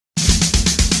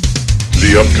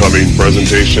The upcoming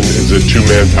presentation is a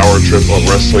two-man power trip of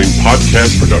wrestling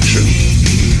podcast production.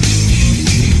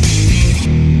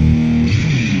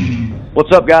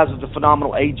 What's up, guys? It's the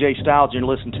phenomenal AJ Styles, and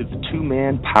you're listening to the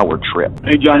two-man power trip.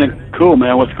 Hey, Johnny. Cool,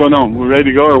 man. What's going on? We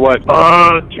ready to go or what?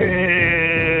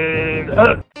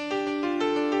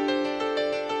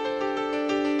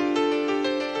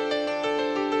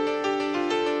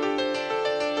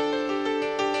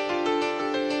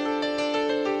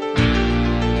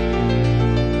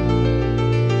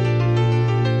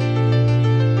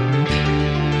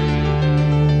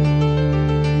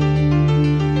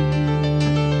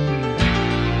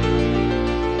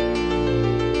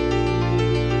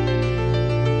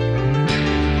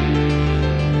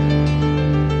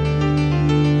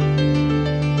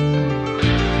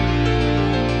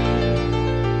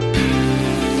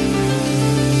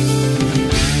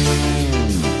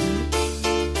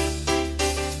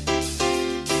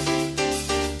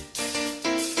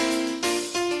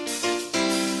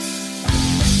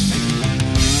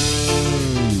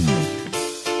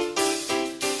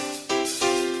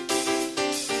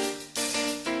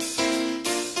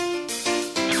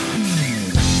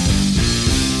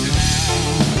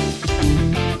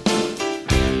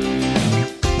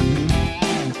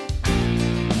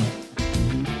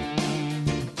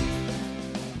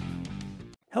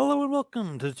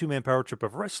 Welcome to the two-man power trip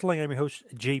of wrestling. I'm your host,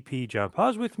 JP John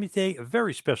Paz. With me today, a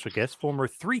very special guest, former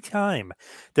three-time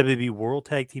WWE World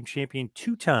Tag Team Champion,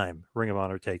 two-time Ring of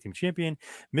Honor Tag Team Champion,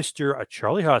 Mr.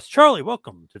 Charlie Haas. Charlie,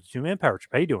 welcome to the two-man power trip.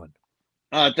 How you doing?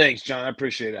 Thanks, John. I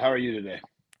appreciate it. How are you today?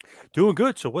 Doing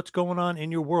good. So what's going on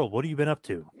in your world? What have you been up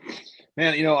to?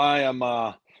 Man, you know, I'm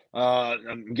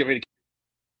getting ready to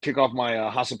kick off my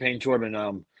House of Pain tour, and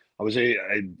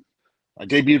I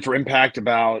debuted for Impact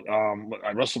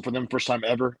I wrestled for them first time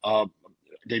ever.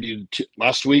 Debuted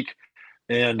last week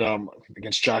and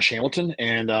against Josh Hamilton.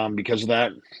 And because of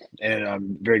that, and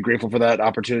I'm very grateful for that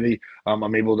opportunity,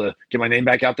 I'm able to get my name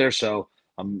back out there. So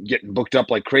I'm getting booked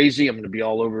up like crazy. I'm going to be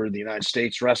all over the United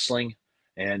States wrestling.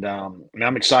 And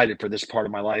I'm excited for this part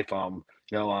of my life.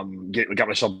 Got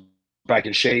myself back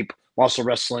in shape. I'm also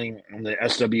wrestling. I'm the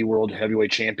SW World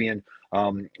Heavyweight Champion,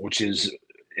 which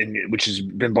has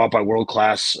been bought by World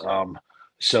Class.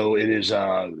 So it is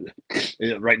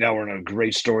right now we're in a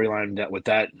great storyline with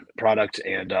that product.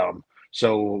 And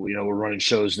so, you know, we're running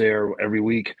shows there every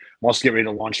week. I'm also getting ready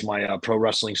to launch my pro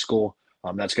wrestling school.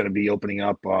 That's going to be opening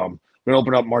up. We're going to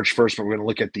open up March 1st, but we're going to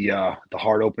look at the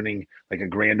hard opening, like a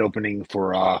grand opening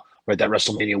for that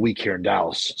WrestleMania week here in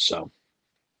Dallas. So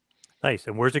nice.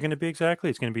 And where's it going to be exactly?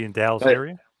 It's going to be in Dallas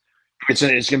area? It's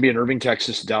going to be in Irving,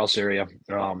 Texas, Dallas area. It's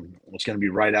going to be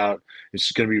right out.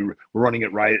 We're running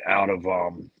it right out of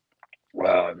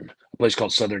a place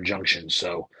called Southern Junction.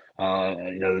 So,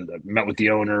 met with the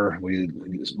owner. We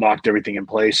locked everything in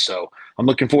place. So I'm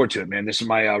looking forward to it, man. This is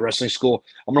my wrestling school.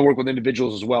 I'm going to work with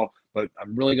individuals as well, but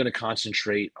I'm really going to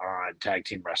concentrate on tag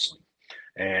team wrestling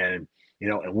and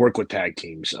work with tag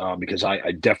teams because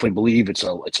I definitely believe it's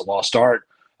a lost art.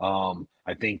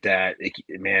 I think that,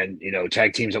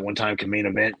 tag teams at one time can main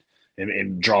event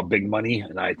and draw big money,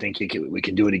 and I think we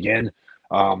can do it again.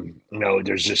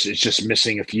 It's just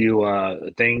missing a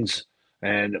few things,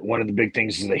 and one of the big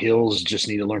things is the heels just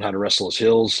need to learn how to wrestle as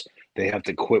heels. They have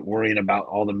to quit worrying about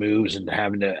all the moves and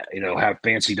having to, have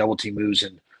fancy double team moves,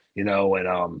 and they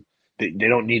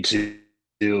don't need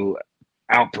to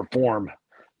outperform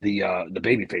the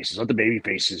baby faces. Let the baby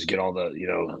faces get all the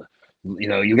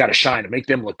you got to shine to make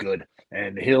them look good.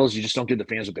 And the heels, you just don't give the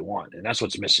fans what they want. And that's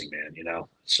what's missing, man,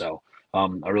 So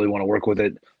I really want to work with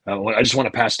it. I just want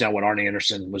to pass down what Arn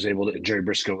Anderson was able to, and Jerry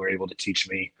Briscoe were able to teach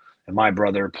me and my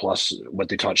brother, plus what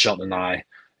they taught Shelton and I.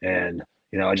 And,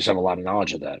 I just have a lot of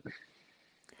knowledge of that.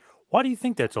 Why do you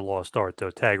think that's a lost art, though,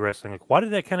 tag wrestling? Like, why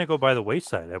did that kind of go by the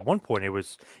wayside? At one point, it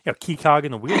was, key cog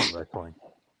in the wheel of wrestling.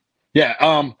 Yeah,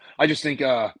 I just think,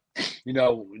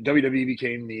 WWE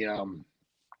became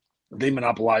they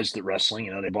monopolized the wrestling.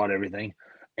 They bought everything,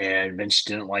 and Vince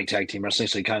didn't like tag team wrestling,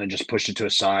 so he kind of just pushed it to a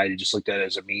side. He just looked at it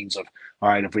as a means of, all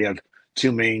right, if we have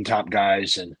two main top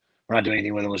guys and we're not doing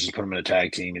anything with them, let's just put them in a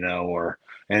tag team,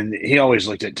 and he always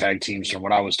looked at tag teams, from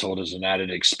what I was told, as an added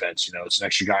expense. It's an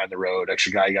extra guy on the road,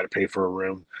 extra guy you got to pay for a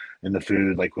room and the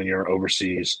food, like when you're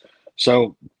overseas.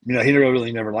 So, he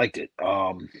really never liked it.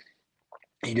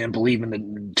 He didn't believe in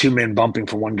the two-man bumping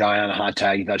for one guy on a hot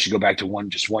tag. He thought you should go back to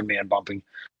one man bumping.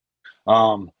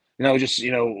 It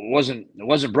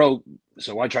wasn't broke.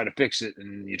 So why try to fix it?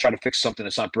 And you try to fix something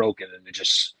that's not broken, and it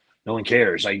just, no one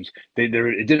cares. It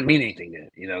didn't mean anything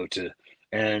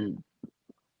and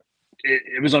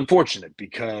it was unfortunate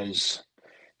because,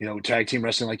 tag team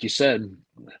wrestling, like you said,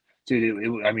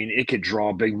 dude, I mean, it could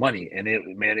draw big money, and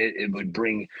it would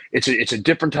bring. It's a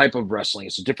different type of wrestling.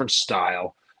 It's a different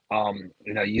style.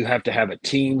 You have to have a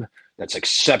team that's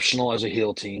exceptional as a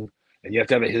heel team, and you have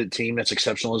to have a heel team that's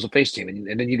exceptional as a face team,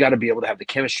 and then you got to be able to have the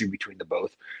chemistry between the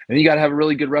both, and you got to have a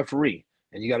really good referee,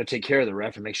 and you got to take care of the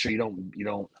ref and make sure you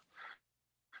don't.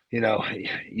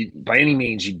 By any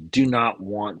means, you do not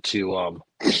want to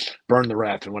burn the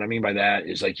ref, and what I mean by that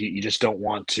is like you just don't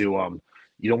want to.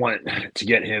 You don't want to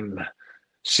get him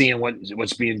seeing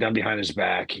what's being done behind his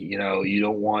back. You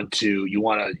want to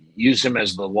use him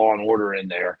as the law and order in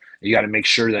there. You got to make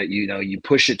sure that, you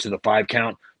push it to the 5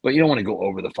 count, but you don't want to go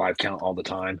over the 5 count all the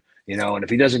time, and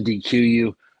if he doesn't DQ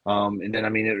you, and then,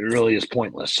 it really is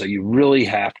pointless. So you really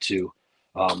have to,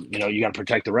 you got to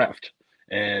protect the ref,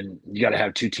 and you got to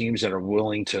have 2 teams that are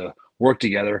willing to work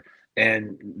together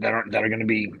and that are going to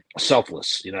be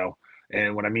selfless,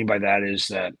 And what I mean by that is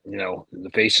that,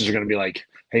 the faces are going to be like,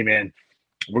 hey man,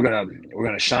 we're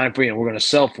gonna shine for you and we're gonna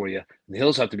sell for you. And the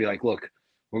heels have to be like, look,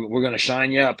 we're gonna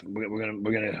shine you up. We're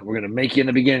gonna make you in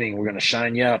the beginning. We're gonna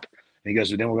shine you up. And he goes,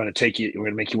 but then we're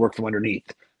gonna make you work from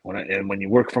underneath. When you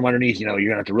work from underneath, you're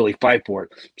gonna have to really fight for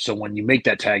it. So when you make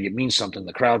that tag, it means something.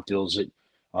 The crowd feels it.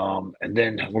 And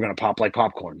then we're gonna pop like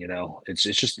popcorn.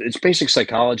 It's basic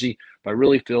psychology. But I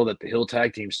really feel that the heel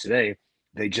tag teams today,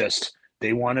 they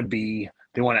want to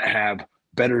have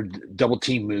better double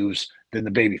team moves than the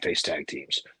babyface tag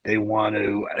teams. They want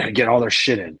to get all their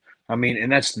shit in.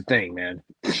 And that's the thing, man.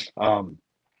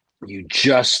 You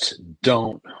just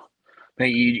don't. Man,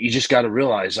 you just got to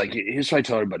realize. Like, here's what I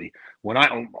tell everybody: when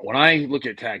I look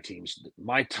at tag teams,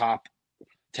 my top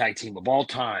tag team of all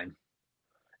time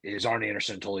is Arn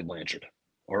Anderson and Tully Blanchard,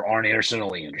 or Arn Anderson and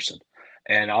Ole Anderson.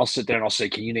 And I'll sit there and I'll say,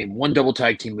 can you name one double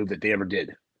tag team move that they ever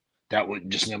did? That would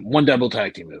just name one double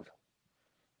tag team move.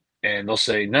 And they'll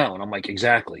say no. And I'm like,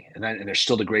 exactly. And they're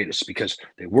still the greatest because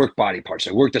they work body parts.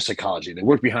 They work the psychology. They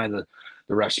work behind the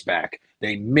ref's back.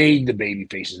 They made the baby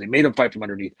faces. They made them fight from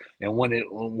underneath. And when it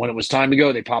was time to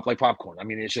go, they pop like popcorn.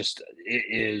 It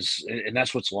is, and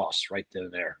that's what's lost right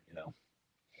there.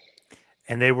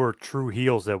 And they were true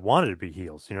heels that wanted to be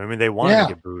heels. They wanted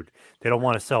to get booed. They don't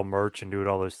want to sell merch and do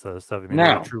all this stuff. They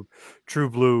were true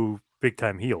blue, big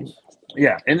time heels.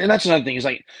 Yeah. And that's another thing is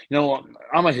like,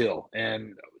 I'm a heel,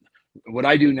 and what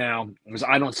I do now is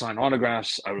I don't sign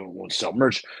autographs. I won't sell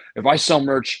merch. If I sell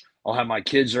merch, I'll have my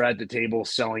kids are at the table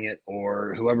selling it,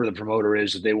 or whoever the promoter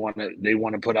is that they want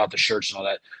to put out the shirts and all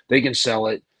that. They can sell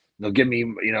it. They'll give me,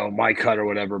 my cut or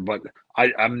whatever, but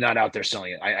I'm not out there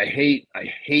selling it. I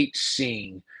hate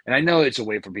seeing, and I know it's a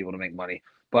way for people to make money,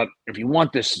 but if you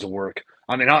want this to work,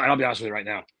 I'll be honest with you right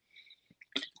now.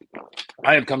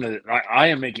 I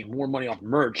am making more money off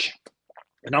merch,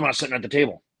 and I'm not sitting at the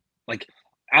table. Like,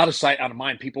 out of sight, out of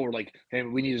mind. People were like, hey,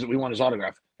 we want his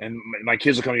autograph. And my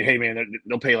kids will come to me, hey man,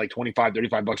 they'll pay like $25,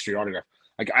 $35 for your autograph.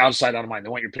 Like, out of sight, out of mind. They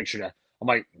want your picture. I'm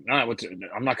like, nah,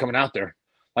 I'm not coming out there.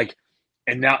 Like,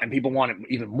 and people want it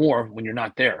even more when you're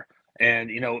not there.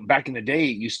 And, back in the day,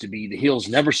 it used to be the heels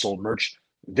never sold merch.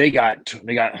 They got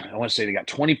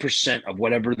 20% of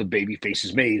whatever the baby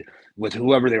faces made with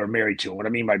whoever they were married to. And what I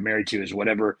mean by married to is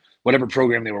whatever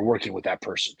program they were working with that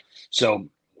person. So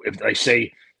if I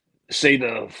say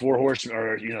the Four Horsemen,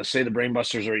 or say the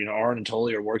Brainbusters, or Arn and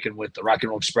Tully are working with the Rock and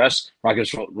Roll Express. Rock and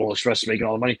Roll Express is making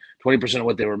all the money. 20% of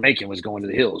what they were making was going to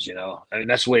the heels.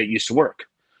 That's the way it used to work.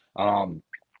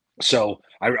 So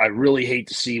I really hate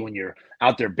to see when you're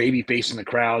out there baby facing the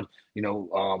crowd.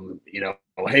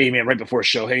 Hey man, right before a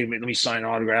show, hey man, let me sign an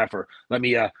autograph, or let me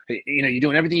you're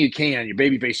doing everything you can. You're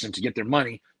baby facing to get their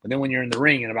money, but then when you're in the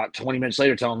ring and about 20 minutes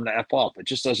later, tell them to F off. It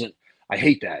just doesn't. I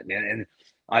hate that, man. And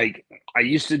I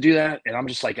used to do that, and I'm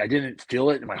just like, I didn't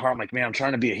feel it in my heart. I'm like, man, I'm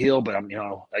trying to be a heel, but I'm,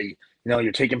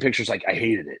 you're taking pictures. Like, I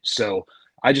hated it. So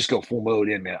I just go full mode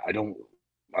in, man.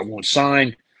 I won't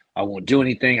sign. I won't do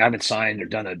anything. I haven't signed or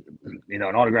done an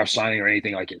autograph signing or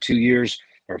anything like in 2 years,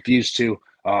 or refused to.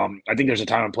 I think there's a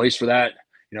time and place for that,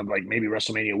 like maybe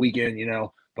WrestleMania weekend,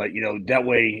 but that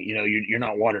way, you're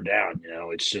not watered down,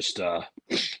 it's just,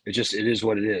 it is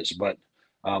what it is. But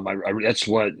that's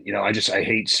what, I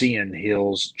hate seeing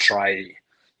heels try,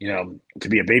 to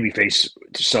be a babyface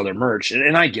to sell their merch.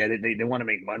 And I get it. They want to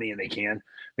make money, and they can,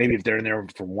 maybe if they're in there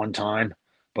for one time,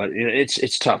 but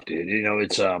it's tough, dude. I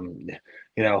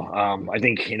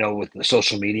think, with the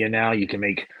social media now, you can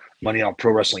make money off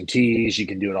pro wrestling tees. You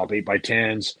can do it off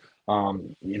 8x10s.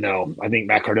 I think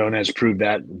Matt Cardona has proved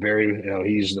that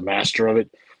he's the master of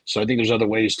it. So I think there's other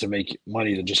ways to make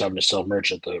money than just having to sell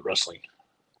merch at the wrestling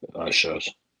shows.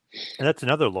 And that's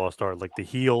another lost art. Like, the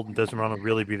heel doesn't want to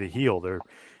really be the heel.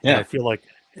 Yeah. I feel like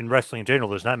in wrestling in general,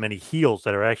 there's not many heels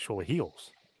that are actual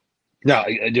heels. No,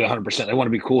 I do 100%. I want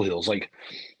to be cool heels. I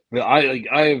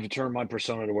have turned my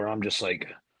persona to where I'm just like,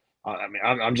 I mean,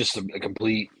 I'm just a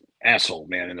complete asshole,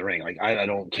 man, in the ring. Like, I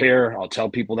don't care. I'll tell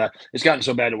people that. It's gotten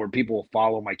so bad to where people will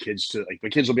follow my kids to, like, my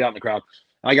kids will be out in the crowd.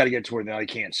 I got to get to where now I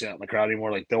can't sit out in the crowd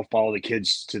anymore. Like, they'll follow the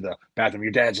kids to the bathroom.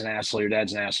 Your dad's an asshole. Your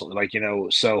dad's an asshole. Like,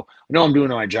 so I know I'm doing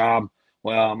my job.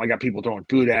 Well, I got people throwing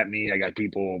food at me. I got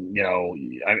people,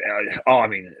 I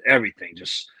mean, everything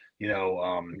just,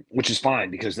 which is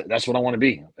fine because that's what I want to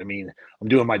be. I mean, I'm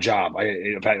doing my job.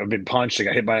 I've been punched. I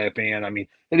got hit by a fan. I mean,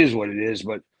 it is what it is,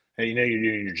 but hey, you're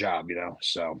doing your job,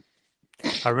 so.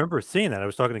 I remember seeing that. I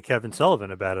was talking to Kevin Sullivan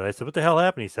about it. I said, "What the hell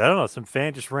happened?" He said, "I don't know. Some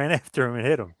fan just ran after him and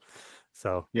hit him."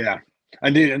 So Yeah,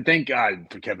 I did, and thank God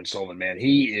for Kevin Sullivan, man.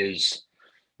 He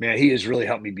has really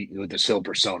helped me be with the Sil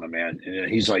persona, man.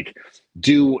 And he's like,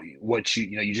 do what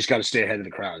you just got to stay ahead of the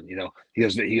crowd. He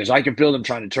goes, I can feel them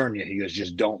trying to turn you. He goes,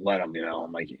 just don't let them.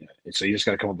 I'm like, so you just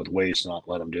got to come up with ways to not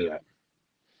let them do that.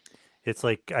 it's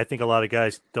like I think a lot of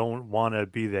guys don't want to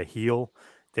be the heel.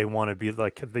 They want to be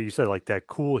like you said, like that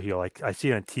cool heel. Like I see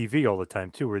it on TV all the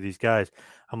time too, where these guys,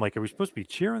 I'm like, are we supposed to be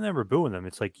cheering them or booing them?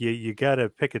 It's like you got to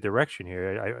pick a direction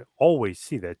here. I always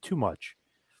see that too much.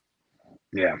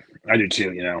 Yeah, I do too.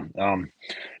 I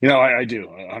do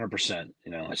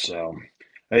 100%. So,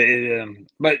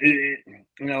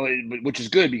 which is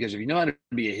good because if you know how to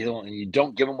be a heel and you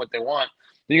don't give them what they want,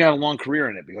 then you got a long career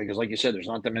in it. Because, like you said, there's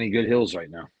not that many good hills right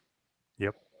now.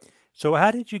 Yep. So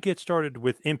how did you get started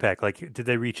with Impact? Like, did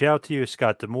they reach out to you,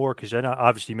 Scott D'Amore? Because I know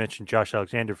obviously you mentioned Josh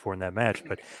Alexander for in that match,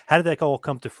 but how did that all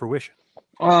come to fruition?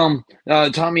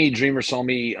 Tommy Dreamer saw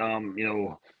me.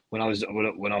 When I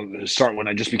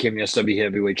just became the SW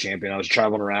heavyweight champion, I was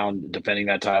traveling around defending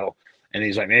that title, and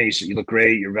he's like, "Man, you look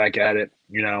great. You're back at it."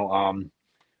 And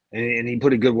he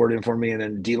put a good word in for me. And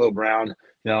then D'Lo Brown,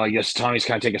 I guess Tommy's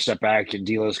kind of taking a step back, and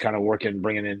D'Lo's kind of working,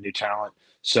 bringing in new talent.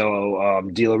 So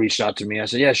D'Lo reached out to me. I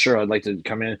said, "Yeah, sure, I'd like to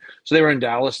come in." So they were in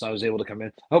Dallas, and I was able to come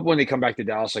in. I hope when they come back to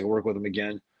Dallas, I can work with them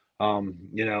again.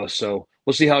 So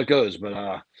we'll see how it goes.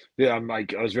 But yeah,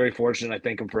 I was very fortunate. I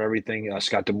thank him for everything.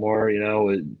 Scott D'Amore,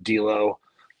 D'Lo,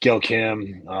 Gail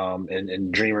Kim,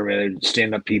 and Dreamer, man,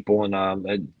 stand up people, and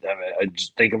I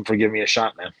just thank him for giving me a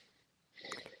shot, man.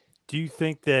 Do you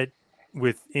think that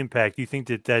with Impact, do you think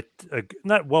that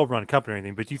not well-run company or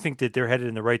anything, but do you think that they're headed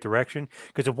in the right direction?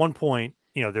 Because at one point,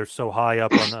 they're so high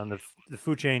up on the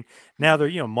food chain. Now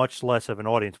they're, much less of an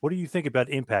audience. What do you think about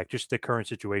Impact, just the current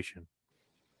situation?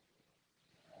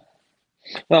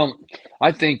 Well,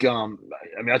 I think I'll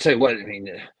tell you what. I mean,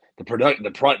 the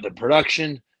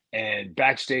production and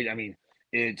backstage. I mean,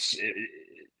 it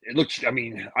looks. I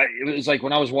mean, it was like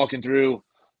when I was walking through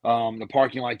the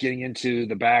parking lot, getting into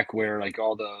the back where like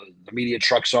all the media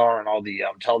trucks are and all the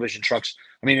television trucks.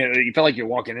 I mean, you felt like you're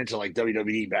walking into like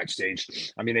WWE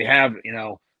backstage. I mean, they have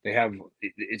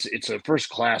it's a first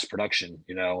class production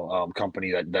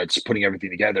company that's putting everything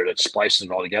together, that's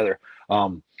splicing it all together.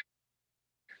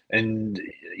 And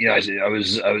I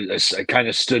kind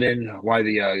of stood in while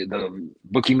the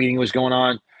booking meeting was going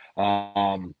on.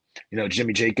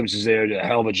 Jimmy Jacobs is there, did a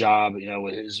hell of a job.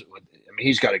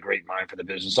 He's got a great mind for the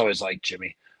business. Always like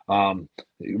Jimmy.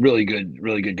 Really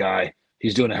good guy.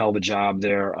 He's doing a hell of a job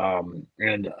there.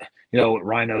 And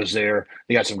Rhino's there.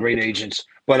 They got some great agents.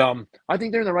 But I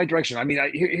think they're in the right direction. I mean,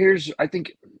 I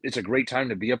think it's a great time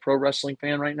to be a pro wrestling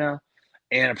fan right now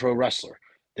and a pro wrestler.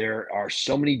 There are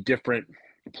so many different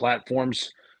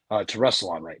platforms to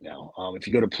wrestle on right now. If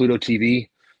you go to Pluto TV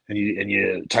and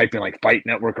you type in like Fight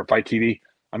Network or Fight TV,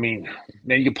 I mean,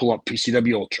 man, you can pull up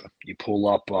PCW Ultra, you pull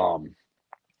up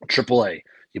AAA,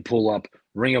 you pull up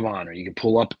Ring of Honor, you can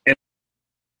pull up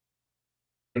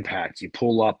Impact, you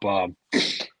pull up.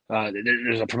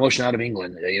 There's a promotion out of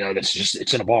England, that's just,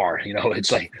 it's in a bar,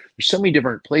 it's like there's so many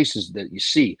different places that you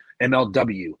see.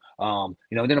 MLW,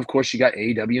 then of course you got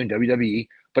AEW and WWE.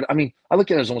 But I mean, I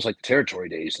look at it as almost like the territory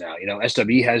days now.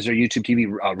 SW has their YouTube TV.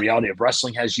 Reality of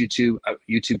Wrestling has YouTube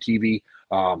TV.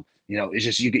 It's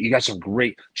just you got some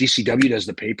great. GCW does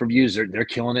the pay-per-views. They're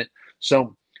killing it.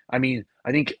 So I mean,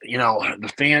 I think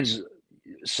the fans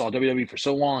saw WWE for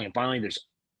so long, and finally there's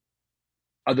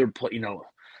other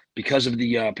because of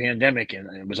the pandemic,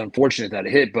 and it was unfortunate that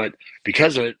it hit. But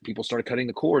because of it, people started cutting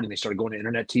the cord and they started going to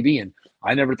internet TV. And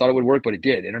I never thought it would work, but it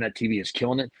did. Internet TV is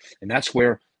killing it, and that's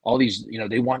where all these,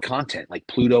 they want content like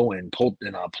Pluto and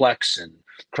Plex and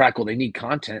Crackle. They need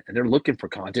content, and they're looking for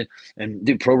content. And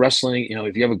pro wrestling,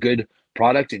 if you have a good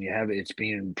product and it's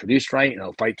being produced right,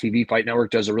 Fight TV, Fight Network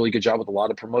does a really good job with a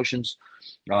lot of promotions.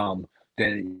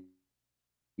 Then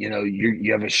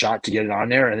you have a shot to get it on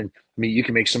there, and then, I mean, you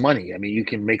can make some money. I mean, you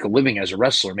can make a living as a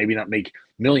wrestler, maybe not make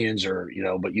millions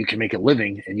but you can make a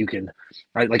living, and you can,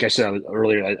 like I said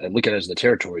earlier, I look at it as the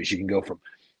territories. You can go from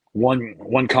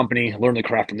one company, learn the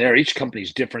craft from there. Each company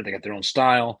is different. They got their own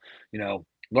style,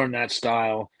 learn that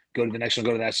style, go to the next one,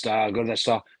 go to that style, go to that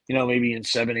style. Maybe in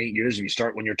 7-8 years, if you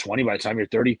start when you're 20, by the time you're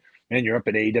 30, man, you're up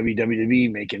at AEW,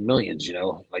 WWE making millions,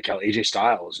 like how AJ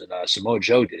Styles and Samoa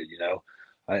Joe did,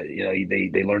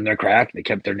 they learned their craft, they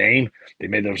kept their name, they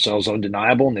made themselves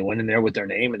undeniable, and they went in there with their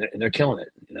name, and they're killing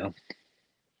it.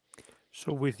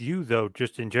 So with you, though,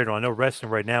 just in general, I know wrestling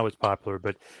right now is popular,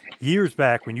 but years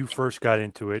back when you first got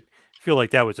into it, I feel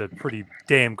like that was a pretty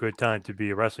damn good time to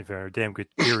be a wrestling fan, or a damn good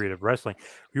period of wrestling.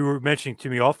 You were mentioning to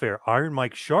me off air, Iron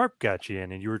Mike Sharp got you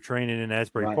in, and you were training in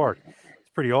Asbury Right. Park.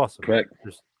 It's pretty awesome. Correct.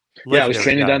 Just Yeah, I was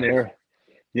training guy. down there.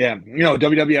 Yeah,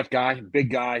 WWF guy, big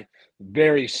guy,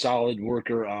 very solid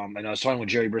worker. And I was talking with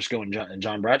Jerry Briscoe and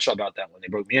John Bradshaw about that when they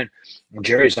broke me in. And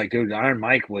Jerry's like, dude, Iron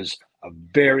Mike was a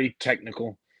very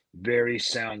technical, very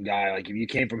sound guy. Like, if you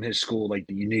came from his school, like,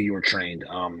 you knew you were trained,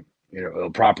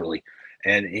 properly.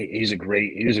 And he was a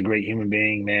great human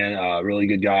being, man. Really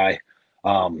good guy.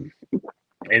 And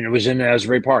it was in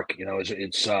Asbury Park.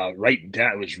 It's right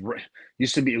down.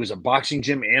 It was a boxing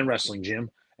gym and wrestling gym.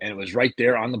 And it was right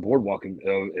there on the boardwalk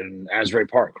in Asbury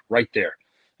Park, right there.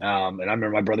 And I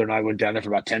remember my brother and I went down there for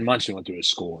about 10 months. We went through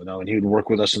his school, and he would work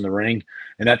with us in the ring.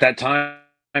 And at that time,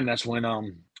 that's when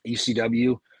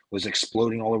ECW was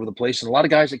exploding all over the place. And a lot of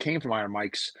guys that came from Iron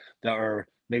Mike's that are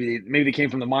maybe they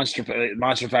came from the Monster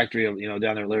Factory,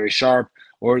 down there, Larry Sharp,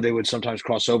 or they would sometimes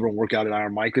cross over and work out at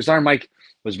Iron Mike, because Iron Mike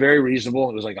was very reasonable.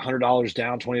 It was like $100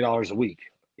 down, $20 a week.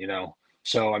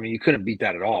 So I mean, you couldn't beat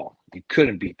that at all. You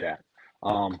couldn't beat that.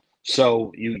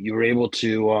 So you were able to,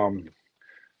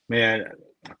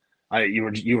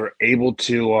 you were able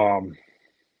to,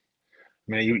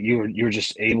 you were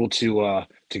just able to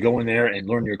go in there and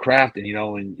learn your craft, and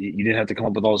and you didn't have to come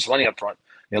up with all this money up front.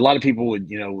 A lot of people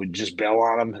would just bail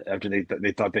on them after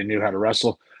they thought they knew how to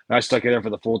wrestle. And I stuck in there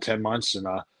for the full 10 months, and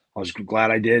I was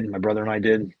glad I did. My brother and I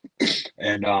did,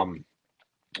 and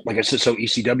like I said, so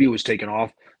ECW was taking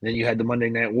off. And then you had the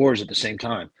Monday Night Wars at the same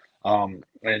time.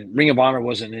 And Ring of Honor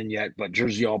wasn't in yet, but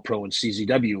Jersey All Pro and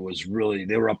CZW was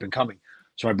they were up and coming.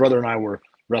 So my brother and I were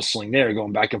wrestling there,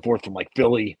 going back and forth from like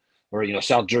Philly or,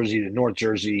 South Jersey to North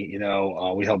Jersey.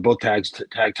 We held both tag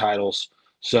titles.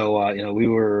 So, we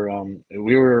were all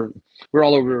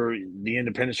over the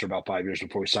independents for about 5 years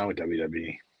before we signed with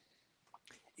WWE.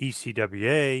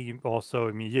 ECWA, you also,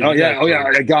 I mean, I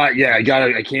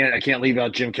can't leave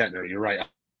out Jim Kettner. You're right.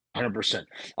 100%.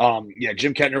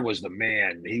 Jim Kettner was the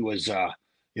man. He was,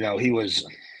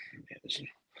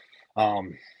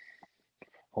 hold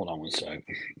on one sec.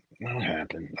 What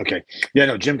happened? Okay. Yeah,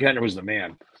 no, Jim Kettner was the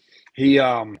man. He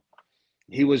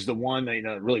was the one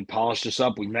that, really polished us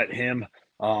up. We met him.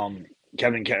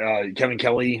 Kevin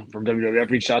Kelly from WWF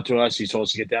reached out to us. He told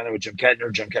us to get down there with Jim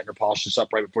Kettner. Jim Kettner polished us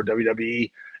up right before WWE.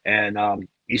 And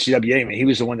ECWA, he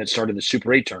was the one that started the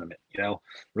Super 8 tournament,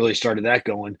 really started that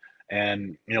going.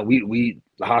 And, the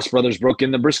Haas brothers broke in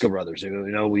the Briscoe brothers.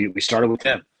 We started with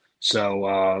them.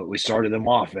 So we started them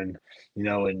off, and,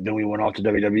 and then we went off to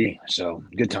WWE. So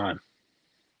good time.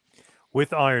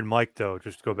 With Iron Mike, though,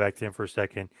 just to go back to him for a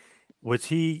second, was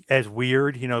he as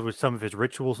weird, with some of his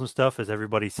rituals and stuff, as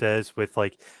everybody says, with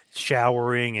like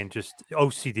showering and just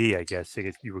OCD, I guess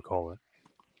you would call it?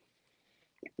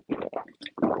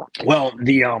 Well,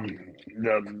 the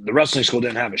wrestling school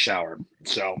didn't have a shower,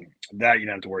 so that you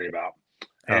don't have to worry about.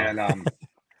 Oh.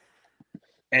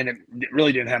 And it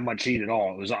really didn't have much heat at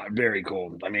all. It was very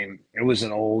cold. I mean, it was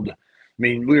an old.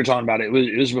 We were talking about it.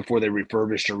 It was before they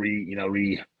refurbished or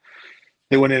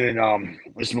They went in and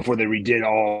this is before they redid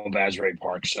all of Asbury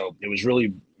Park. So it was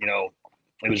really, it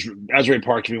was Asbury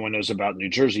Park. Everyone knows about New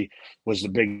Jersey was the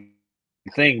big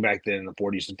thing back then in the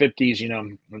 40s and 50s.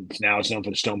 Now it's known for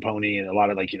the Stone Pony and a lot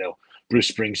of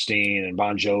Bruce Springsteen and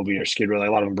Bon Jovi or Skid Row.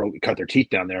 A lot of them cut their teeth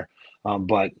down there.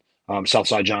 But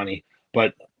Southside Johnny.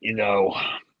 But it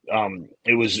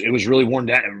was really run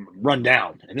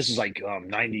down. And this is like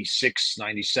 96,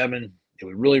 97. It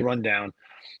would really run down.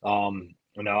 I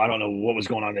don't know what was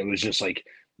going on. It was just like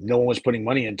no one was putting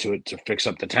money into it to fix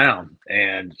up the town.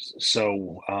 And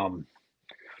so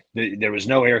there was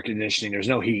no air conditioning. There was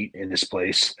no heat in this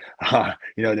place.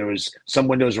 There was some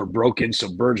windows were broken, so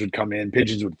birds would come in,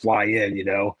 pigeons would fly in,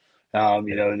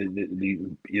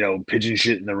 pigeon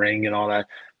shit in the ring and all that.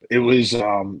 It was,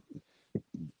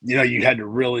 you had to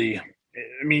really,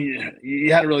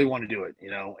 you had to really want to do it,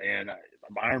 and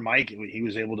Iron Mike, he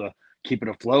was able to keep it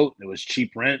afloat. It was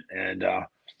cheap rent, and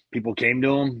people came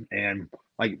to him, and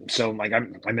I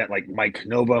met like Mike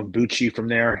Nova, Bucci from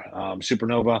there,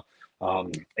 Supernova,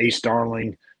 Ace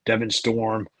Darling, Devin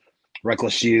Storm,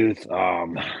 Reckless Youth.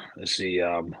 Let's see.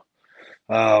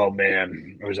 Oh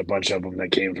man, there was a bunch of them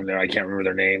that came from there. I can't remember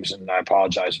their names, and I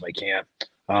apologize if I can't.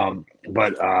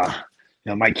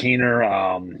 Mike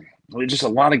Keener. Just a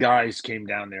lot of guys came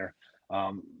down there.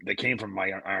 That came from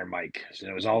my Iron Mike. So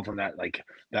it was all from that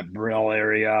Burrell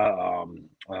area,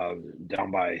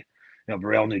 down by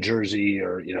Burrell, New Jersey,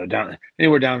 or down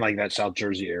anywhere down like that South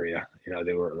Jersey area.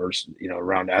 They were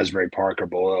around Asbury Park or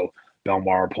below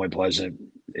Belmar, Point Pleasant.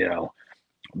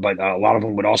 But a lot of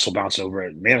them would also bounce over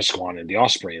at Manasquan and the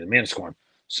Osprey and the Manasquan.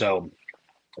 So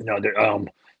there.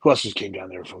 Who else just came down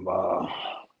there from? Balls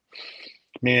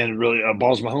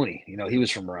Mahoney. He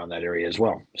was from around that area as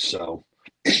well. So.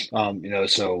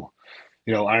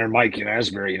 Iron Mike in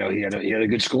Asbury, he had a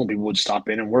good school. People would stop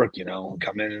in and work,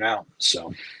 come in and out.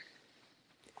 So I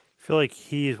feel like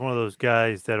he is one of those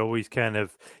guys that always kind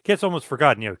of gets almost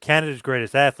forgotten. Canada's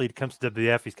greatest athlete, comes to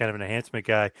WWF. He's kind of an enhancement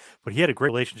guy, but he had a great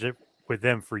relationship with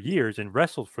them for years and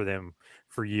wrestled for them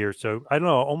for years. So I don't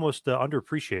know, almost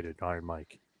underappreciated Iron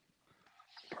Mike.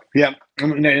 Yeah,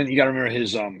 and you got to remember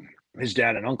his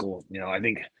dad and uncle. I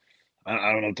think.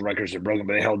 I don't know if the records are broken,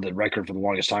 but they held the record for the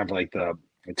longest time for like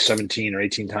 17 or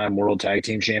 18-time World Tag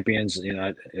Team Champions.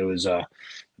 It was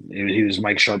he was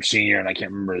Mike Sharp Sr. and I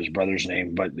can't remember his brother's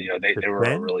name, but they were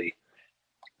Ben? really.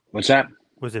 What's that?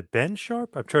 Was it Ben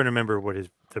Sharp? I'm trying to remember what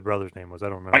the brother's name was. I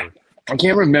don't remember. I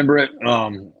can't remember it.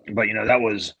 But that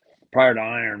was prior to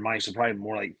Iron Mike, so probably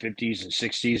more like 50s and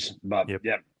 60s. But Yep.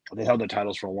 Yeah, they held the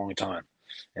titles for a long time.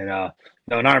 And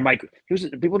and Iron Mike,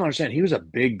 people don't understand, he was a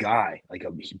big guy, like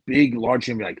a big, large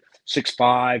human, like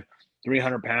 6'5",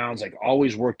 300 pounds, like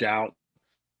always worked out,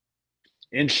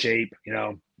 in shape,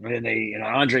 And then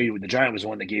Andre the Giant was the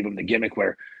one that gave him the gimmick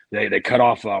where they cut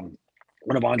off one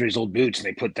of Andre's old boots and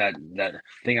they put that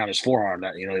thing on his forearm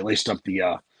that they laced up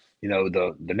the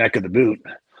the neck of the boot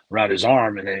around his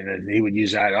arm, and then he would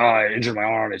use that. Oh, I injured my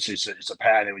arm. It's a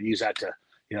pad. They would use that to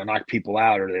knock people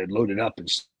out, or they'd load it up and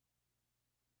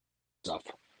stuff.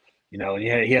 And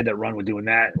he had that run with doing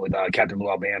that with Captain Blue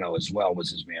Albano as well,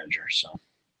 was his manager. So,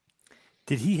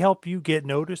 did he help you get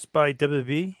noticed by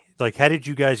WWE? Like, how did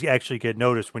you guys actually get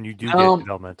noticed when you do get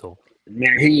developmental?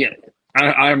 Man,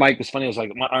 Iron Mike was funny. It was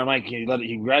like Iron Mike, he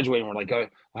graduated, and we're like,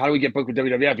 how do we get booked with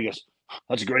WWF? He goes,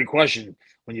 that's a great question.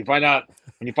 When you find out,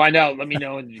 let me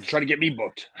know and try to get me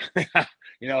booked.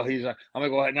 He's like, I'm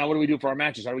like, well, now what do we do for our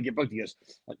matches? How do we get booked? He goes,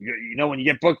 when you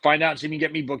get booked, find out and see if you can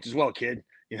get me booked as well, kid.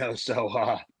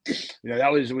 So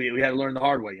that was we had to learn the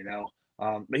hard way.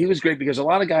 But he was great because a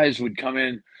lot of guys would come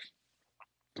in.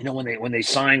 When you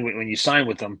sign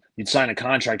with them, you'd sign a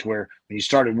contract where when you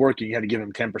started working, you had to give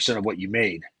them 10% of what you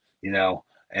made.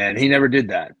 And he never did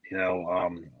that.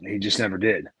 He just never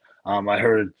did. I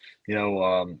heard, a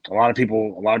lot of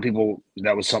people,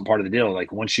 that was some part of the deal.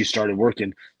 Like once you started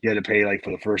working, you had to pay like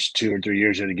for the first 2 or 3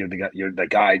 years, you had to give the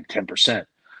guy 10%.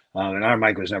 And Iron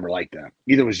Mike was never like that.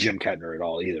 Either was Jim Kettner at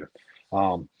all either.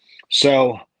 Iron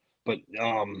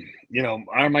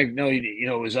Mike,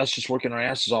 it was us just working our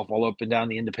asses off all up and down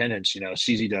the independents,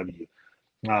 CZW,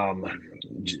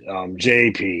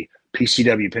 JAP,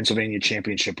 PCW, Pennsylvania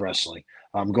Championship Wrestling,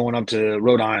 going up to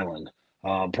Rhode Island,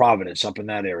 Providence, up in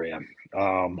that area.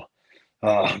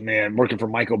 Working for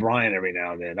Mike O'Brien every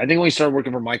now and then. I think when we started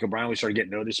working for Mike O'Brien, we started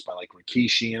getting noticed by like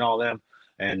Rikishi and all them.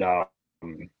 And,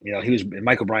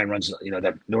 Mike O'Brien runs,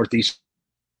 that Northeast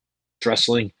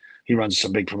Wrestling. He runs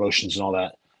some big promotions and all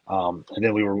that. And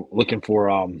then we were looking for,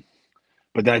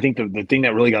 but then I think the thing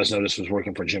that really got us noticed was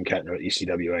working for Jim Kettner at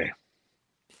ECWA.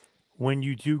 When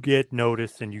you do get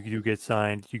noticed and you do get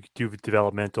signed, you do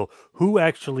developmental. Who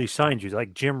actually signed you?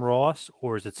 Like Jim Ross,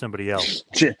 or is it somebody else?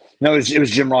 No, it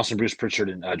was Jim Ross and Bruce Pritchard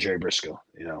and Jerry Briscoe.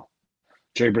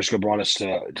 Jerry Briscoe brought us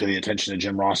to the attention of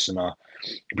Jim Ross and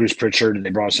Bruce Pritchard, and they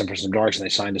brought us in for some darks, and they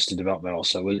signed us to developmental.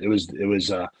 So it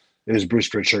was Bruce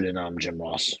Pritchard and Jim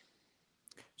Ross.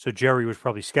 So Jerry was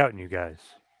probably scouting you guys.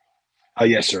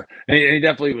 Yes, sir. And he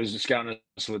definitely was scouting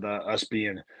us with us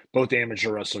being both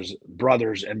amateur wrestlers,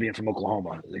 brothers, and being from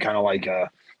Oklahoma. Kind of like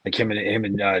him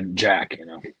and Jack,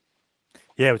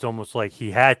 Yeah, it was almost like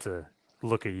he had to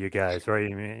look at you guys,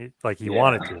 right? I mean, like he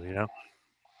wanted to,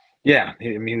 Yeah,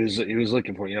 he was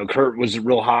looking for Kurt was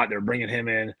real hot. They're bringing him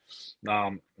in.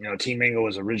 Team Mango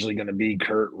was originally going to be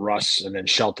Kurt, Russ, and then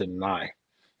Shelton and I.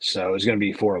 So it was going to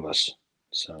be 4 of us.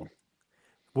 So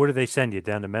where did they send you?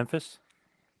 Down to Memphis?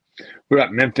 We were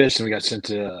at Memphis, and we got sent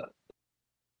to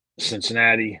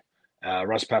Cincinnati.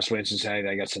 Russ passed away in Cincinnati.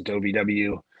 I got sent to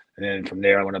OVW, and then from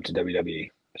there I went up to WWE.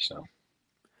 So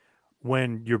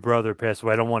when your brother passed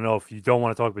away? I don't want to know if you don't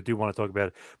want to talk, but do want to talk about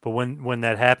it. But when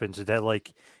that happens, did that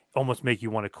like almost make you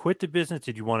want to quit the business?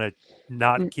 Did you want to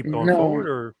not keep going forward,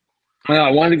 No, or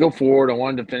I wanted to go forward. I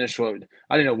wanted to finish what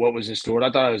I didn't know what was in store.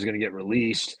 I thought I was going to get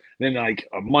released. Then, like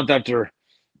a month after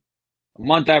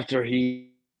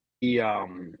he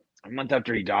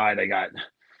died,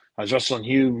 I was wrestling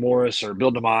Hugh Morris or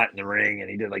Bill DeMott in the ring, and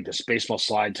he did like this baseball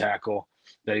slide tackle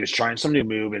that he was trying some new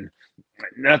move, and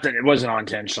nothing. It wasn't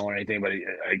unintentional or anything, but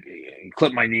he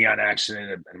clipped my knee on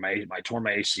accident, and I tore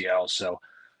my ACL. So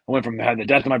I went from having the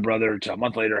death of my brother to a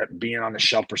month later being on the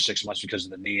shelf for 6 months because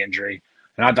of the knee injury,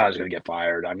 and I thought I was going to get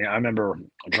fired. I mean, I remember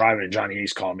driving and Johnny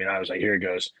East called me, and I was like, "Here it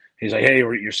goes." He's like, "Hey,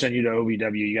 you're sending you to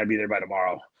OVW. You got to be there by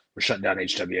tomorrow. We're shutting down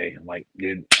HWA." I'm like,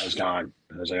 "Dude, I was gone."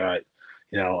 I was like, "All right."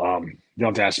 You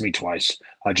don't have to ask me twice.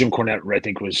 Jim Cornette, I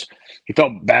think, he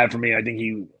felt bad for me. I think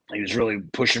he was really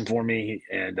pushing for me,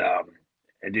 and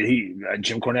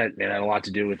Jim Cornette, man, had a lot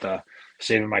to do with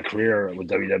saving my career with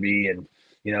WWE,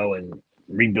 and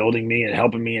rebuilding me and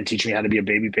helping me and teaching me how to be a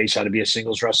babyface, how to be a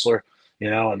singles wrestler,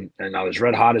 and I was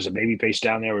red hot as a babyface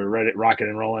down there. We were ready, rocking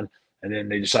and rolling, and then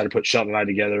they decided to put Shelton and I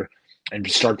together and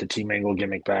start the Team Angle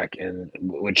gimmick back, and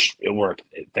which it worked.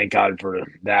 Thank God for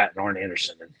that and Arn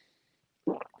Anderson.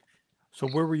 so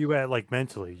where were you at, like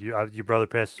mentally? Your brother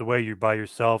passed away. You're by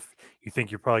yourself. You think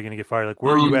you're probably going to get fired. Like,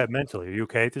 where are you at mentally? Are you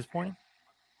okay at this point?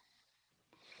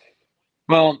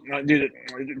 Well, dude,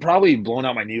 probably blowing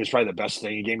out my knee was probably the best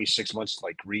thing. It gave me 6 months to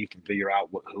like grieve and figure out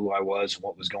who I was and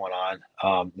what was going on.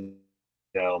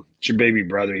 It's your baby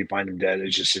brother. You find him dead.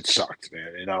 It sucked,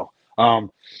 man.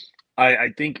 I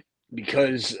think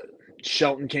because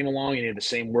Shelton came along and he had the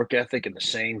same work ethic and the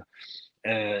same,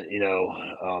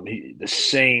 the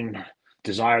same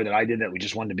desire that I did, that we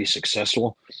just wanted to be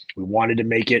successful. We wanted to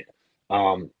make it.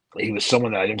 He was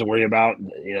someone that I didn't have to worry about,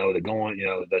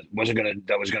 that was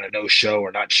gonna no show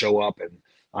or not show up. And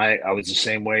I was the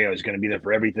same way. I was gonna be there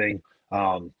for everything.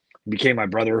 He became my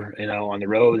brother, on the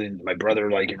road, and my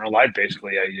brother, like in real life,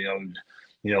 basically.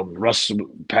 Russ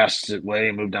passed away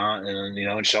and moved on,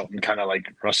 and Shelton kind of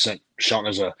like Russ sent Shelton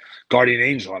as a guardian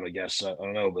angel, I guess. I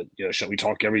don't know, but we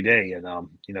talk every day, and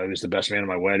he was the best man at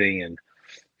my wedding and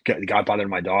the godfather of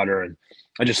my daughter, and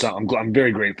I'm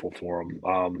very grateful for him,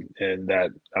 and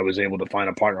that I was able to find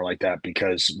a partner like that,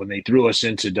 because when they threw us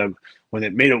into when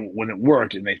it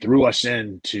worked and they threw us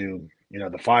into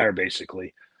the fire,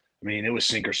 basically. I mean, it was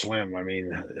sink or swim. I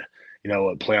mean,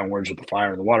 play on words with the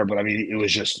fire and the water, but I mean,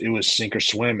 it was sink or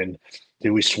swim, and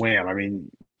we swam. I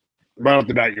mean, right off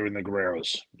the bat, you're in the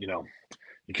Guerreros. You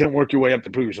couldn't work your way up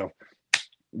to prove yourself.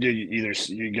 Either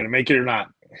you're gonna make it or not,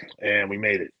 and we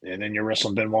made it. And then you're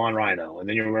wrestling Benoit and Rhino, and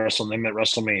then you're wrestling them at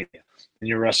WrestleMania, and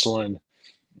you're wrestling,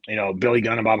 Billy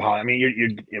Gunn and Bob Holly. I mean,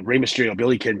 you're Rey Mysterio,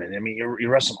 Billy Kidman. I mean, you're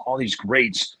wrestling all these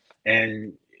greats,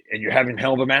 and you're having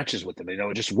hell of a matches with them.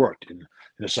 It just worked. And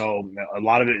so a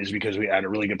lot of it is because we had a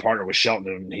really good partner with Shelton,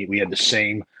 and we had the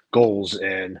same goals,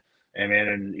 and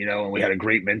we had a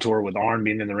great mentor with Arn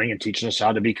being in the ring and teaching us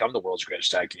how to become the world's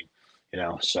greatest tag team,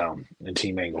 and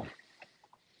Team Angle.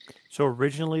 So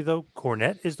originally, though,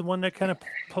 Cornette is the one that kind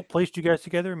of placed you guys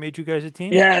together and made you guys a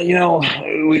team? Yeah,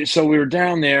 so we were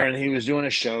down there, and he was doing a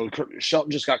show.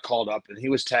 Shelton just got called up, and he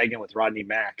was tagging with Rodney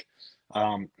Mack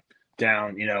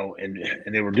down, and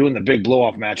they were doing the big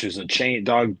blow-off matches, the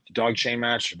dog chain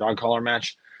match, or dog collar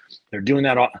match. They're doing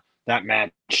that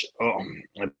match,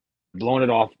 blowing it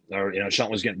off, or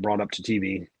Shelton was getting brought up to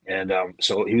TV, and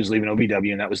so he was leaving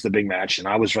OVW, and that was the big match, and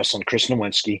I was wrestling Chris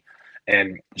Nowinski,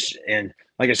 and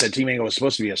like I said, Team Angle was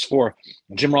supposed to be S4.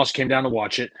 Jim Ross came down to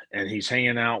watch it, and he's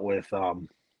hanging out with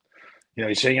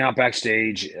he's hanging out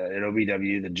backstage at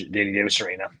OVW, the Danny Davis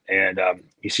Arena, and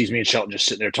he sees me and Shelton just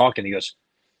sitting there talking. He goes,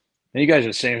 "You guys are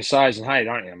the same size and height,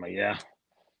 aren't you?" I'm like, "Yeah."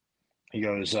 He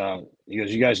goes,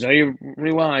 "You guys know you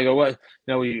really well?" I go, "What?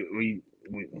 No, we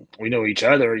know each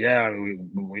other. Yeah, we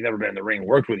never been in the ring,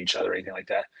 worked with each other, or anything like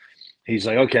that." He's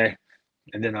like, "Okay."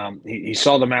 And then he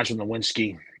saw the match with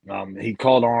Nowinski. He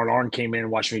called Arn. Arn came in and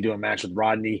watched me do a match with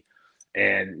Rodney.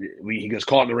 And he goes,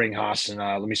 "Call it in the ring, Haas, and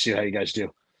let me see how you guys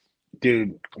do."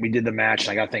 Dude, we did the match,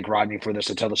 and I got to thank Rodney for this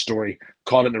to tell the story.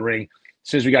 Called it in the ring. As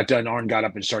soon as we got done, Arn got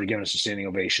up and started giving us a standing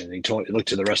ovation. And he looked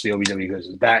to the rest of the OVW, and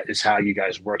goes, "That is how you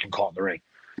guys work and call it in the ring."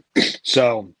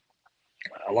 So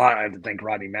I have to thank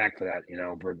Rodney Mack for that,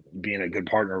 for being a good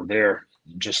partner there,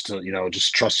 just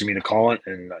trusting me to call it,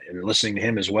 and listening to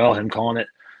him as well, him calling it.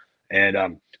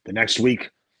 And the next week,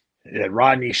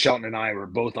 Rodney, Shelton, and I were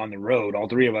both on the road, all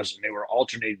three of us, and they were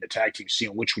alternating the tag team,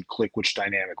 seeing which would click, which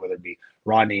dynamic, whether it be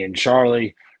Rodney and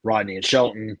Charlie, Rodney and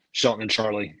Shelton, Shelton and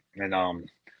Charlie. And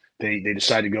they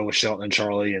decided to go with Shelton and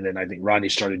Charlie, and then I think Rodney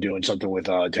started doing something with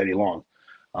Teddy Long.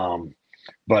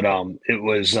 But it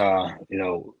was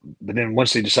but then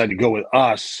once they decided to go with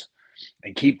us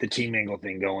and keep the team angle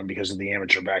thing going because of the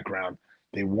amateur background,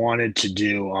 they wanted to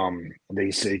do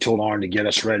they told Arn to get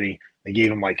us ready. They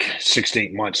gave him like 6 to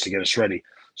 8 months to get us ready.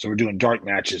 So we're doing dark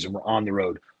matches and we're on the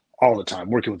road all the time,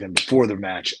 working with him before the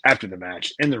match, after the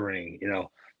match, in the ring,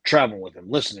 traveling with him,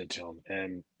 listening to him.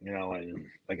 And, and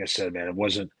like I said, man, it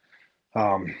wasn't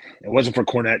for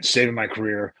Cornette saving my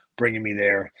career, bringing me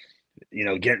there,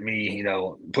 getting me,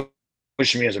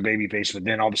 pushing me as a baby face. But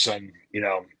then all of a sudden,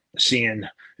 seeing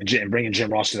and bringing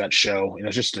Jim Ross to that show,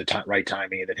 just the right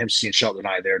timing. And then him seeing Shelton and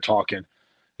I there talking.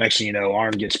 Next thing you know,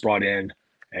 Arn gets brought in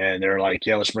and they're like,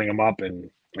 yeah, let's bring him up. And,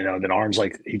 then Arn's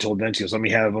like, he told Vince, he goes, let me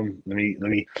have him. Let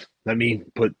me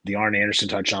put the Arn Anderson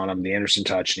touch on him, the Anderson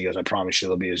touch. And he goes, I promise you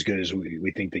they'll be as good as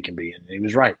we think they can be. And he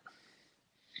was right.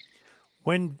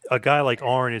 When a guy like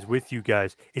Arn is with you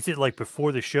guys, is it like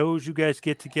before the shows you guys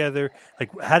get together?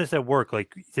 Like, how does that work?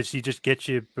 Like, does he just get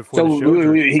you before the shows?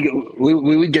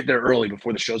 We would get there early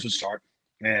before the shows would start.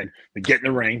 And we'd get in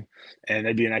the ring, and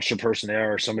there'd be an extra person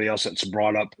there or somebody else that's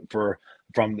brought up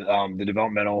from the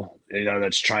developmental,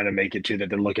 that's trying to make it to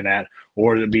that they're looking at,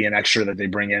 or there'd be an extra that they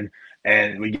bring in.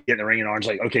 And we get in the ring, and Arn's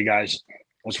like, okay, guys,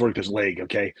 let's work this leg,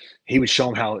 okay? He would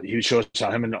show us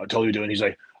how him and Tully would do it. And he's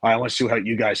like, all right, I want to see how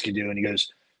you guys can do. And he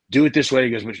goes, do it this way.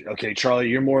 He goes, okay, Charlie,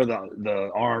 you're more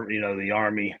the arm, the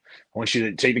army. I want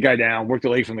you to take the guy down, work the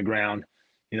leg from the ground,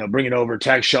 bring it over,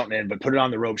 tag Shelton in, but put it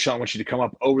on the rope. Shelton wants you to come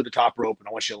up over the top rope, and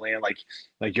I want you to land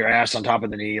like your ass on top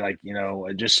of the knee,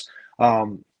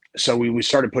 so we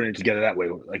started putting it together that way,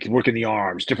 like working the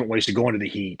arms, different ways to go into the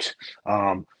heat.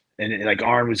 And like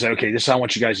Arn would say, okay, this is how I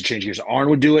want you guys to change gears. Arn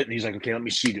would do it, and he's like, okay, let me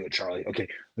see you do it, Charlie. Okay,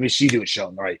 let me see you do it,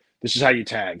 Shelton. All right, this is how you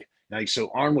tag. Like,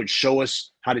 so Arn would show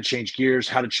us how to change gears,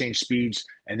 how to change speeds,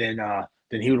 and then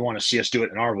he would want to see us do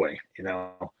it in our way.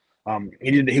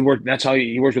 He worked. That's how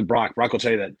he worked with Brock. Brock will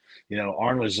tell you that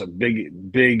Arn was a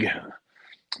big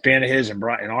fan of his, and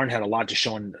Arn had a lot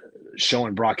to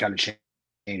showing Brock how to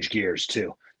change gears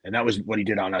too, and that was what he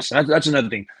did on us. And that's another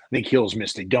thing I think heels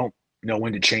miss. They don't know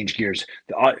when to change gears.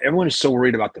 Everyone is so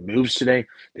worried about the moves today.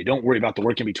 They don't worry about the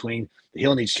work in between. The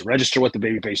heel needs to register what the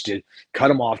babyface did,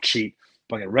 cut him off, cheat.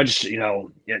 Fucking register,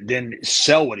 then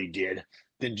sell what he did.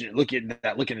 Then look in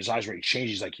his eyes where he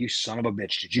changes. He's like, you son of a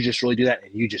bitch, did you just really do that?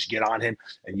 And you just get on him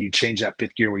and you change that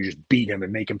fifth gear where you just beat him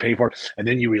and make him pay for it. And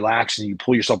then you relax and you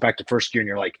pull yourself back to first gear and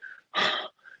you're like,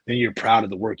 then you're proud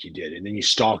of the work you did. And then you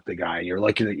stalk the guy and you're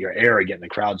looking at your arrogant and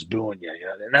the crowd's booing you.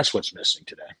 And that's what's missing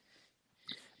today.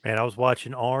 Man, I was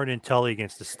watching Arn and Tully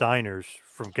against the Steiners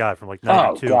from like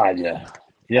 92. Oh, God, yeah.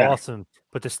 Yeah. Awesome.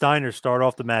 But the Steiners start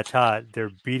off the match hot.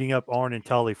 They're beating up Arn and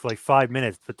Tully for like 5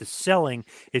 minutes, but the selling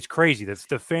is crazy.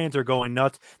 The fans are going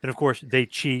nuts. Then, of course, they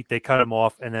cheat. They cut them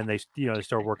off, and then they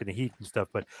start working the heat and stuff.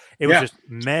 But it was just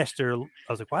master. I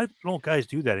was like, why don't guys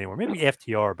do that anymore? Maybe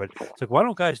FTR, but it's like, why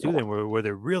don't guys do that where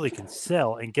they really can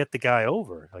sell and get the guy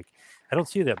over? Like, I don't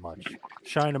see that much.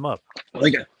 Shine them up.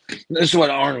 Like, this is what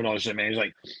Arn would always say, man. He's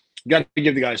like, you got to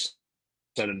give the guys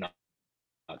a set of nuts.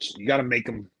 You got to make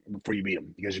them before you beat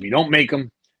them, because if you don't make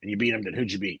them and you beat them, then who'd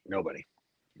you beat? Nobody.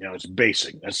 It's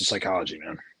basic. That's the psychology,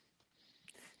 man.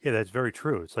 Yeah, that's very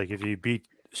true. It's like if you beat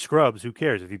Scrubs, who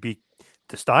cares? If you beat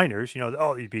the Steiners,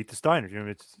 you beat the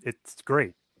Steiners. It's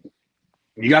great.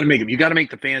 You got to make them. You got to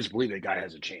make the fans believe that guy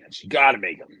has a chance. You got to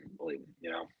make them believe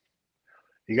him.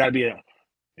 You got to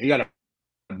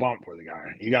bump for the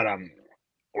guy. You got to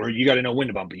know when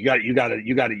to bump. You got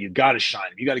to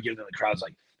shine. You got to give them the crowds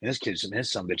like, this kid's and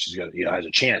his son bitch has a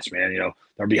chance, man.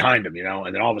 They're behind him,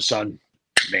 and then all of a sudden,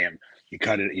 bam, you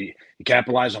cut it. You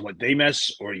capitalize on what they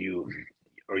miss, or you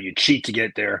cheat to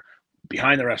get there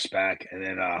behind the ref's back, and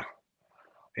then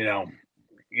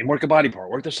you work a body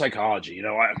part, work the psychology.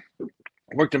 I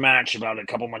worked a match about a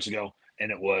couple months ago,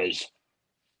 and I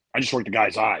just worked the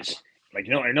guy's eyes. Like,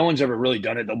 no one's ever really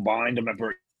done it. They'll bind them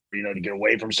to get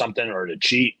away from something or to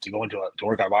cheat to go to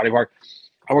work our body part.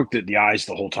 I worked at the eyes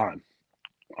the whole time.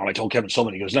 I told Kevin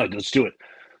Sullivan, he goes, no, let's do it.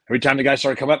 Every time the guy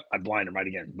started coming up, I'd blind him right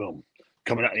again. Boom.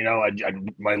 Coming out,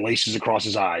 I'd my laces across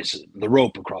his eyes, the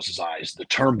rope across his eyes, the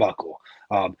turnbuckle.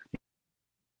 I'd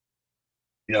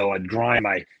grind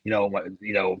my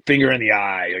finger in the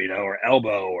eye, or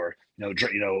elbow, or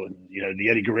the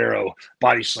Eddie Guerrero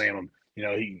body slam him.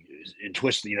 He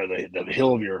twist the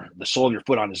sole of your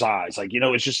foot on his eyes. Like,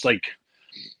 it's just like,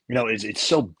 it's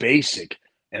so basic.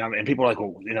 And people are like,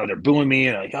 well, they're booing me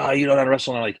and like, oh, you don't know how to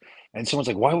wrestle. And I'm like, and someone's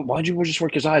like, why'd you just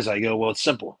work his eyes? I go, well, it's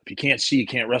simple. If you can't see, you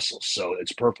can't wrestle. So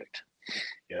it's perfect.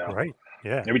 Right.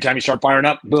 Yeah. Every time you start firing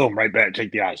up, boom, right back,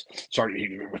 take the eyes. Start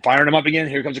firing them up again.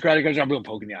 Here comes the crowd. Here comes the crowd. Boom,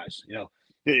 poking the eyes.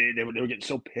 They were getting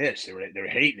so pissed. They were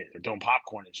hating it. They're throwing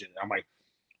popcorn and shit. I'm like,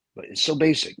 but it's so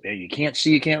basic, man. You can't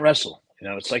see, you can't wrestle.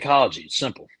 It's psychology. It's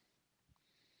simple.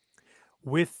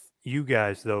 With you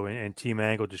guys though, and Team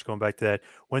Angle, just going back to that,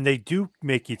 when they do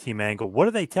make you Team Angle, what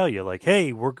do they tell you? Like,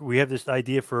 hey, we have this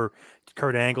idea for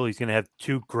Kurt Angle. He's going to have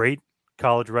 2 great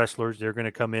college wrestlers. They're going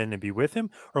to come in and be with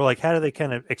him, or like, how do they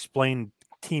kind of explain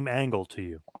Team Angle to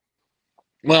you?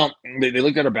 Well, they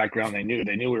looked at our background. They knew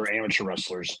we were amateur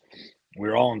wrestlers. We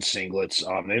were all in singlets.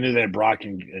 They knew they had Brock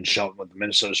and Shelton with the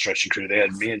Minnesota Stretching Crew. They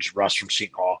had me and Russ from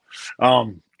Seton Hall.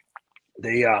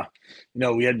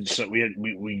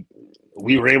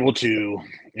 We were able to,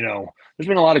 there's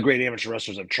been a lot of great amateur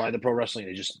wrestlers that have tried the pro wrestling.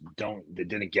 They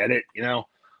didn't get it,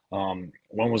 One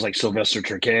was like Sylvester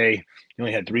Turkey. He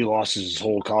only had 3 losses his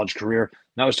whole college career.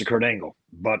 And that was to Kurt Angle,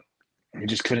 but he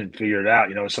just couldn't figure it out.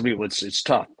 It's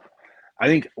tough. I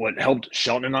think what helped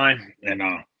Shelton and I and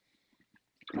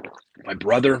my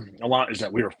brother a lot is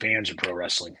that we were fans of pro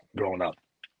wrestling growing up.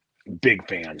 Big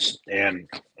fans, and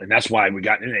that's why we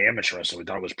got into amateur wrestling. We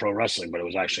thought it was pro wrestling, but it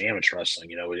was actually amateur wrestling.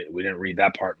 We didn't read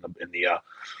that part in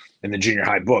the junior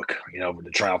high book.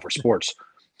 The trial for sports.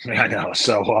 I know.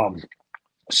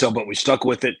 But we stuck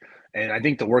with it, and I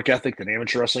think the work ethic that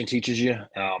amateur wrestling teaches you,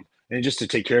 and just to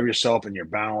take care of yourself and your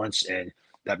balance and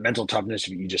that mental toughness,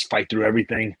 you just fight through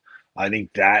everything. I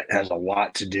think that has a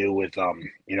lot to do with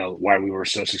why we were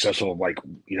so successful.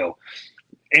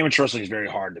 Amateur wrestling is very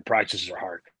hard. The practices are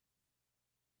hard.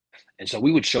 And so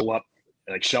we would show up,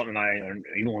 like Shelton and I, and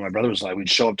even when my brother was like, we'd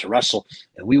show up to wrestle,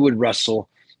 and we would wrestle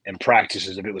and practice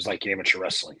as if it was like amateur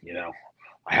wrestling.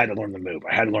 I had to learn the move.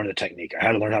 I had to learn the technique. I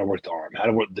had to learn how to work the arm, how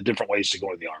to work the different ways to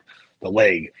go to the arm, the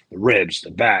leg, the ribs,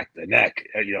 the back, the neck,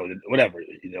 whatever.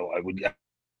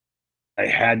 I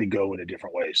had to go in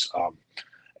different ways. I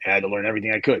had to learn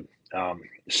everything I could.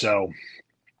 So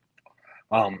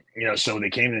they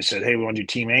came and said, hey, we want to do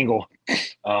Team Angle.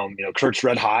 Kurt's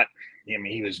red hot.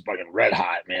 He was fucking red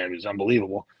hot, man. It was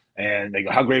unbelievable. And they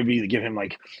go, how great would it be to give him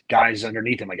like guys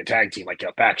underneath him, like a tag team, like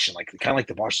a faction, like kind of like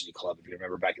the Varsity Club, if you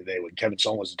remember back in the day when Kevin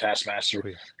Sullivan was the Taskmaster,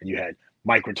 and you had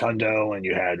Mike Rotundo, and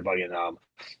you had fucking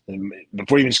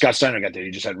before even Scott Steiner got there,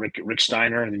 you just had Rick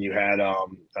Steiner, and then you had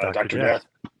Dr. Death.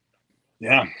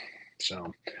 Yeah.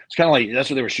 So it's kind of like that's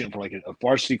what they were shooting for, like a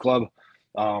Varsity Club,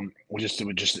 which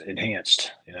just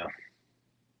enhanced,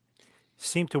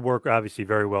 Seemed to work obviously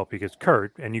very well because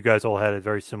Kurt and you guys all had a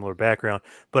very similar background,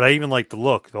 but I even like the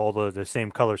look, all the same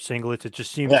color singlets. It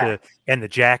just seemed to, and the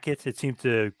jackets, it seemed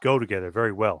to go together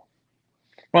very well.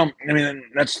 Well,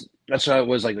 that's how it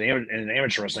was. Like in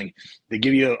amateur wrestling, they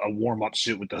give you a warm up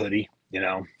suit with the hoodie,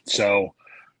 So,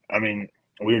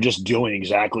 we were just doing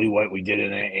exactly what we did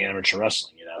in amateur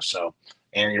wrestling, So,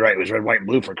 and you're right, it was red, white, and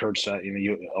blue for Kurt's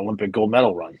Olympic gold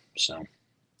medal run. So.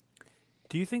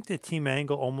 Do you think that Team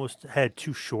Angle almost had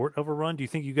too short of a run? Do you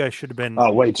think you guys should have been?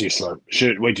 Oh, way too short.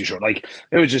 Way too short. Like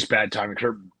it was just bad timing.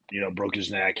 Kurt, broke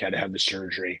his neck, had to have the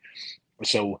surgery.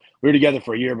 So we were together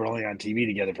for a year, but only on TV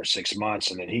together for 6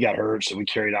 months, and then he got hurt. So we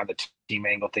carried on the Team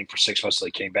Angle thing for 6 months. So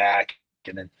they came back,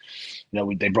 and then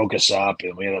they broke us up,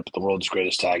 and we ended up with the world's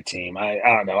greatest tag team. I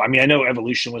don't know. I know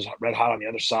Evolution was red hot on the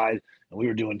other side, and we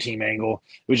were doing Team Angle.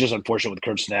 It was just unfortunate with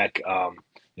Kurt's neck.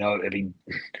 If he.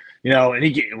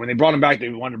 And when they brought him back, they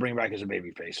wanted to bring him back as a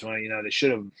babyface. So, they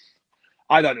should have.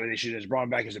 I thought they should have brought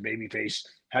him back as a babyface,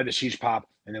 had the huge pop,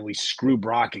 and then we screw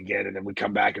Brock again, and then we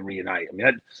come back and reunite.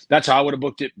 That's how I would have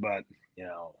booked it. But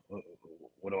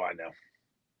what do I know?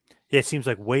 Yeah, it seems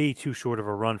like way too short of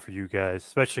a run for you guys,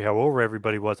 especially how over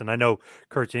everybody was. And I know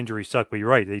Kurt's injury sucked, but you're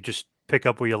right; they just pick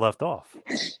up where you left off.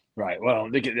 Right.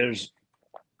 Well, there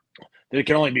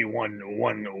can only be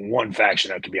one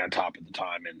faction that could be on top at the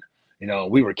time, and.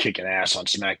 We were kicking ass on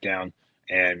SmackDown,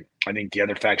 and I think the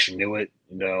other faction knew it,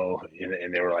 and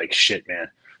they were like, shit, man.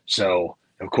 So,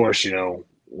 of course,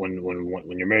 when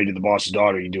you're married to the boss's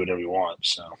daughter, you do whatever you want.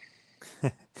 So,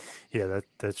 yeah,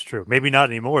 that's true. Maybe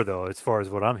not anymore, though, as far as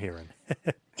what I'm hearing.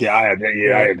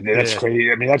 That's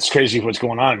crazy. That's crazy what's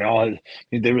going on.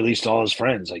 They released all his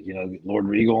friends, like, Lord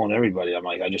Regal and everybody. I'm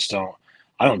like, I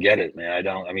don't get it, man.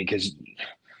 Because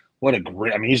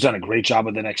he's done a great job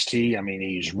with NXT.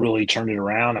 He's really turned it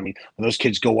around. When those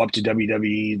kids go up to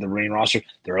WWE, the main roster,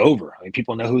 they're over.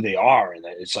 People know who they are, and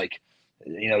it's like,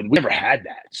 we never had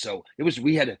that. So we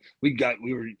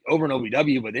were over in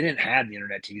OVW, but they didn't have the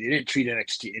internet TV. They didn't treat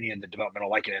NXT any of the developmental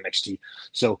like an NXT.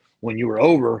 So when you were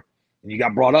over and you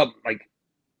got brought up, like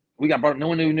we got brought up, no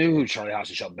one knew who Charlie Haas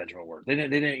and Shelton Benjamin were. They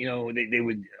didn't. They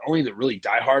would only the really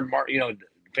diehard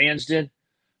fans did.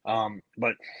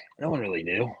 But no one really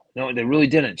knew. No, they really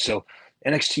didn't. So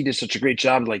NXT did such a great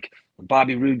job. Like when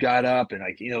Bobby Roode got up and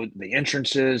like, the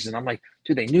entrances, and I'm like,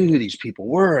 dude, they knew who these people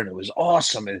were, and it was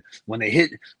awesome. And when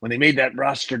they made that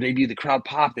roster debut, the crowd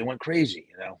popped. They went crazy.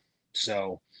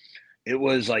 So it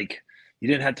was like you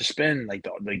didn't have to spend like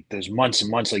those months and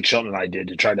months like Shelton and I did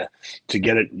to try to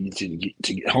get it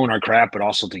to hone our craft, but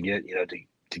also to get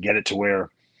to get it to where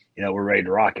we're ready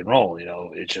to rock and roll.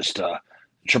 It's just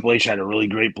Triple H had a really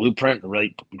great blueprint, a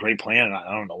really great plan, and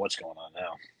I don't know what's going on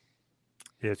now.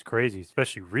 Yeah, it's crazy,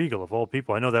 especially Regal of all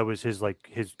people. I know that was his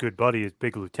good buddy, his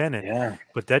big lieutenant. Yeah.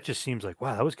 But that just seems like,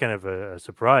 wow, that was kind of a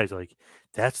surprise. Like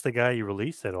that's the guy you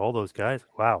released at all those guys.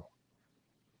 Wow.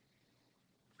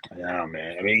 Yeah,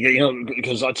 man. I mean,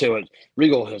 because I'll tell you what,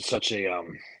 Regal has such a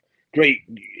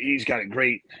he's got a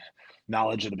great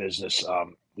knowledge of the business.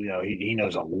 He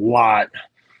knows a lot,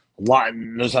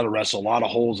 knows how to wrestle, a lot of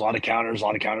holds, a lot of counters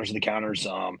to the counters.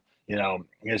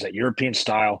 He has that European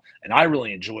style, and I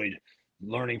really enjoyed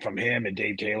learning from him and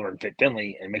Dave Taylor and Fit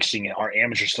Finley and mixing our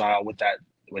amateur style with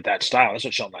that style. That's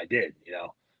what Shelton and I did,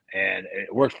 and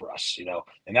it worked for us,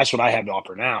 and that's what I have to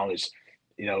offer now is,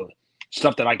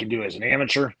 stuff that I can do as an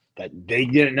amateur that they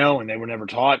didn't know and they were never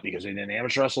taught because they didn't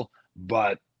amateur wrestle,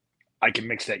 but I can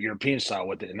mix that European style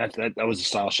with it, and that was the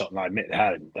style Shelton and I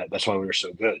had. That's why we were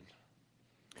so good.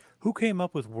 Who came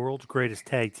up with World's Greatest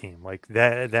Tag Team, like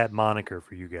that moniker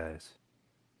for you guys?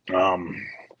 Well,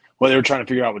 they were trying to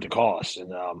figure out what to call us,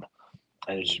 and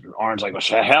Arn's like,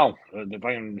 well, hell,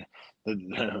 the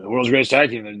World's Greatest Tag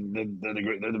Team, they're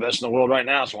the best in the world right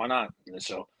now, so why not? And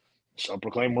so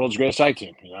proclaim World's Greatest Tag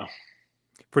Team,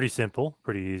 Pretty simple,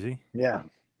 pretty easy. Yeah.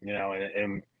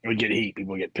 And we get heat.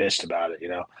 People get pissed about it,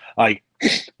 Like,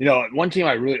 one team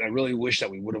I really wish that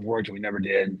we would have worked and we never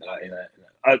did, in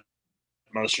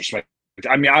most respect.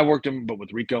 I mean, I worked them, but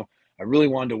with Rico, I really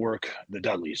wanted to work the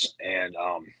Dudleys. And,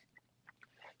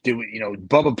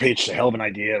 Bubba pitched a hell of an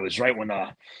idea. It was right when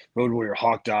Road Warrior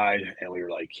Hawk died, and we were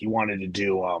like, he wanted to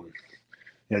do,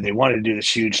 they wanted to do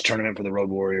this huge tournament for the Road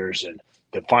Warriors and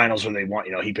the finals where they want,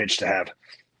 he pitched to have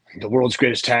the world's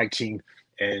greatest tag team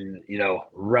and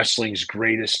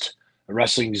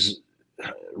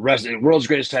world's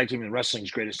greatest tag team and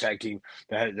wrestling's greatest tag team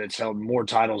that's held more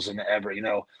titles than ever, and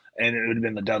it would have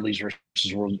been the Dudleys versus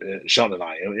Shelton and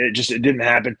I. It didn't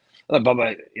happen. I thought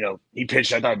Bubba, he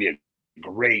pitched. I thought it'd be a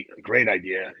great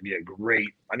idea. I think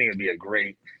it'd be a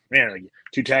great man. Like,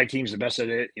 two tag teams, the best at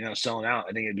it, selling out.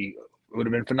 I think it would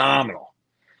have been phenomenal,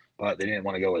 but they didn't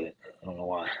want to go with it. I don't know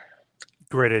why.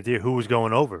 Great idea. Who was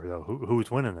going over though? Who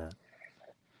was winning that?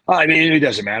 I mean, it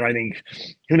doesn't matter. I think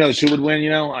who knows who would win.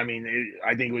 I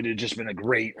think it would have just been a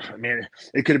great. I mean,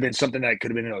 it could have been something that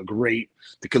could have been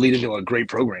that could lead into a great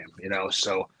program.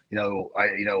 So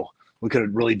we could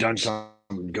have really done some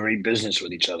great business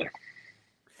with each other.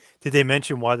 Did they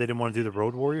mention why they didn't want to do the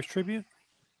Road Warriors tribute?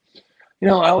 I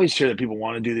always hear that people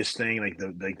want to do this thing, like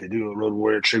they do a Road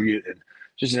Warrior tribute, and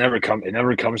just it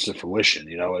never comes to fruition.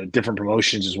 Different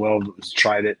promotions as well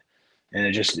tried it, and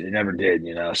it never did.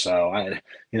 So I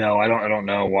don't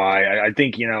know why. I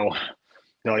think they're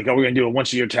like, oh, we're gonna do a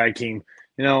once a year tag team,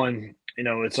 and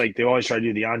it's like they always try to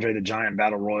do the Andre the Giant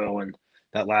Battle Royal, and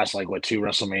that lasts like 2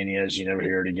 WrestleManias. You never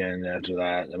hear it again after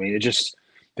that. I mean,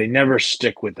 they never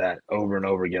stick with that over and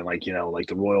over again, like like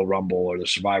the Royal Rumble or the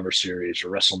Survivor Series or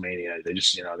WrestleMania. They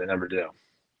just they never do.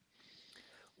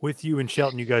 With you and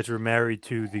Shelton, you guys were married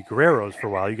to the Guerreros for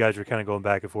a while. You guys were kind of going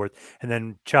back and forth, and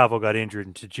then Chavo got injured,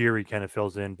 and Tajiri kind of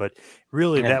fills in. But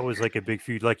really, that was like a big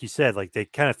feud, like you said. Like they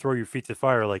kind of throw your feet to the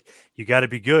fire. Like you got to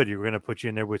be good. You're going to put you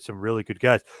in there with some really good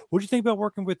guys. What do you think about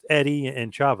working with Eddie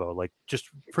and Chavo? Like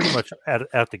just pretty much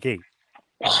out the gate.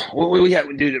 Well, we had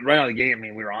to do it right out of the gate. I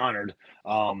mean, we were honored.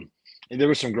 There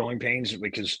were some growing pains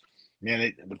because,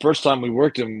 man, the first time we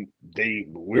worked them, we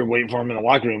were waiting for them in the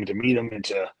locker room to meet them and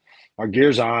to our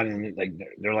gears on, and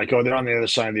they're like, oh, they're on the other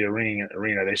side of the arena.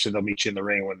 They said they'll meet you in the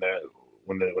ring when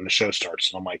the show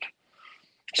starts. And I'm like,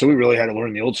 so we really had to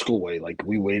learn the old school way. Like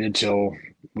we waited till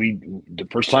the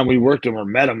first time we worked them or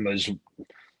met them was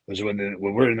when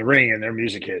we're in the ring and their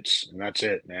music hits, and that's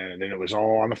it, man. And then it was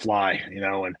all on the fly,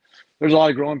 and there's a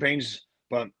lot of growing pains,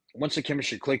 but once the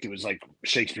chemistry clicked, it was like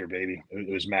Shakespeare, baby.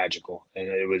 It was magical, and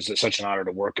it was such an honor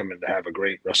to work them and to have a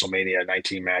great WrestleMania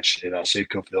 19 match in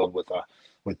Safeco Field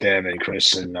with them and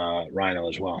Chris and Rhino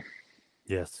as well.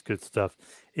 Yes, good stuff.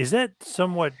 Is that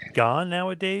somewhat gone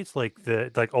nowadays? Like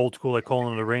old school, like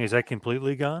calling in the ring, is that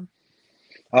completely gone?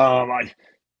 I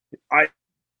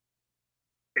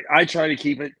try to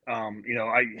keep it.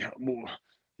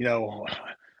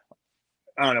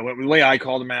 I don't know, the way I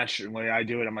call the match and the way I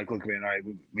do it, I'm like, look, man,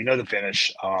 we know the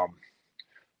finish.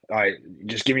 all right,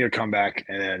 just give me your comeback,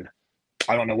 and then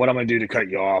I don't know what I'm going to do to cut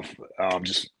you off. I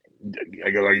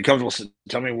go, are you comfortable?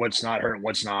 Tell me what's not hurting,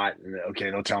 what's not. And, okay,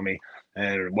 they'll tell me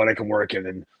and what I can work, and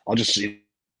then I'll just,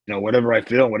 whatever I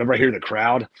feel, whatever I hear the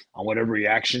crowd on whatever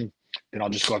reaction, then I'll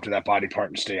just go after that body part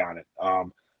and stay on it.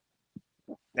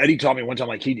 Eddie taught me one time,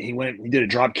 like he did a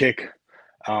drop kick.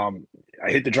 I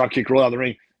hit the drop kick, roll out of the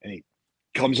ring, and he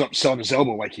comes up selling his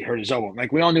elbow like he hurt his elbow.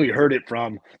 Like we all knew he hurt it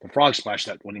from the frog splash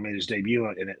that when he made his debut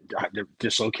and it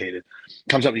dislocated.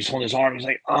 Comes up, he's holding his arm. He's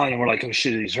like, oh, and we're like, oh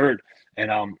shit, he's hurt.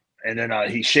 And then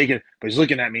he's shaking, but he's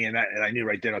looking at me, and I knew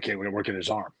right then, okay, we're working his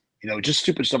arm. Just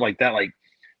stupid stuff like that, like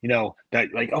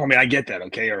that, like, oh man, I get that,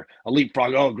 okay, or a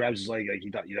leapfrog, oh, grabs his leg, like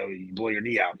you thought, you blow your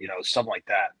knee out, stuff like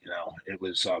that. It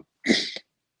was.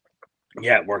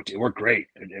 Yeah, it worked. It worked great.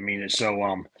 I mean,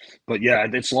 but yeah,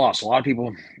 it's lost. A lot of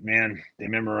people, man, they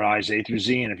memorize A through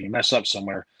Z, and if you mess up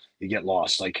somewhere, you get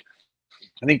lost. Like,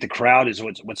 I think the crowd is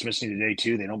what's missing today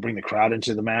too. They don't bring the crowd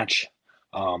into the match.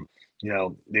 They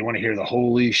want to hear the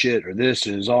holy shit or this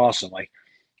is awesome. Like,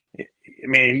 I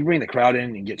mean, if you bring the crowd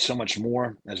in and get so much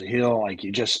more as a heel, like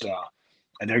you just,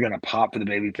 and they're gonna pop for the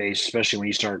baby face, especially when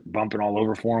you start bumping all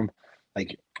over for them.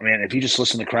 Like, man, if you just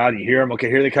listen to the crowd and you hear them, okay,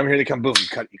 here they come, boom, you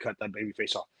cut that baby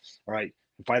face off. All right,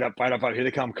 fight up, here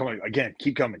they come on, again,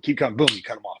 keep coming, boom, you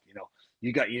cut them off.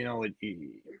 You got, you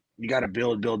got to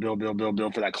build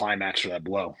for that climax, for that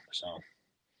blow. So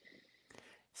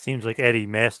seems like Eddie,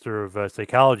 master of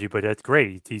psychology, but that's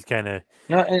great. He's kind of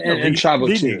and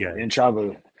Chavo too, and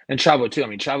Chavo too. I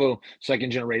mean, Chavo,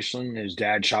 second generation, his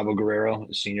dad Chavo Guerrero,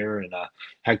 senior, and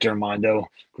Hector Armando,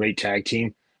 great tag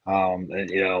team. And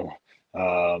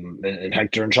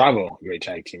Hector and Chavo, great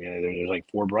tag team. There's like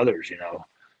four brothers,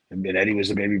 and Eddie was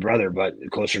the baby brother, but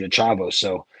closer to Chavo.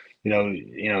 So,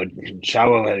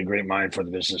 Chavo had a great mind for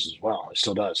the business as well. It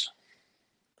still does.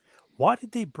 Why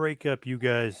did they break up you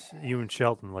and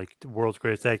Shelton, like the world's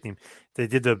greatest tag team? They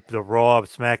did the Raw,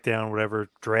 SmackDown, whatever,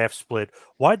 draft split.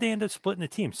 Why'd they end up splitting the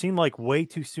team? Seemed like way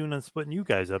too soon on splitting you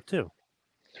guys up too.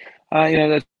 I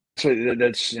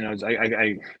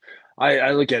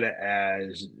look at it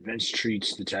as Vince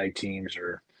treats the tag teams,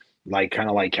 or like kind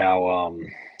of like how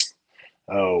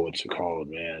what's it called,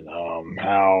 man?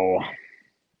 How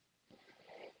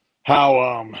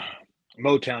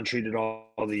Motown treated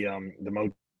all the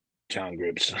Motown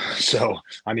groups. So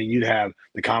I mean, you'd have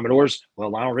the Commodores. Well,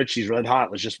 Lionel Richie's red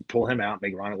hot. Let's just pull him out,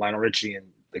 make Lionel Richie and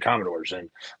the Commodores, and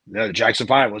the Jackson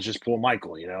 5. Let's just pull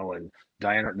Michael, and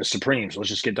Diana, the Supremes. Let's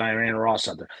just get Diana Ross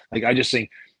out there. Like, I just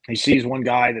think he sees one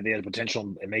guy that they have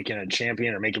potential in making a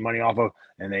champion or making money off of,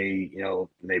 and they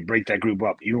break that group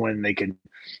up, even when they could.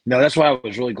 That's why I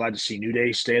was really glad to see New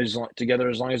Day stay together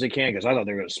as long as they can, because I thought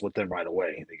they were going to split them right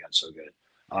away. They got so good,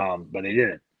 but they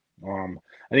didn't. I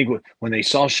think when they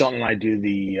saw Shelton and I do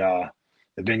the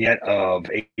vignette of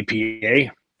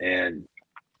APA, and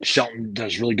Shelton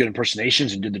does really good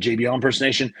impersonations and did the JBL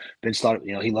impersonation, Vince thought,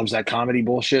 he loves that comedy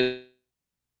bullshit.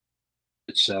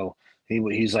 So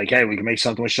he's like, hey, we can make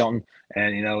something with Shelton.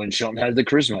 And, and Shelton had the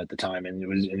charisma at the time,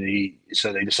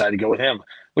 so they decided to go with him,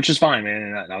 which is fine, man.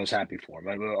 And I was happy for him.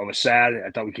 I was sad.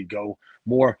 I thought we could go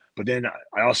more, but then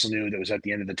I also knew that it was at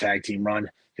the end of the tag team run,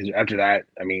 because after that,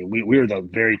 I mean, we were the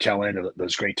very tail end of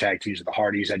those great tag teams with the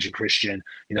Hardys, Edge and Christian,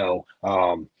 the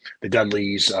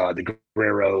Dudleys, the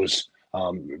Guerreros,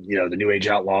 the New Age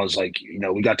Outlaws. Like,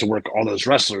 we got to work all those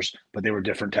wrestlers, but they were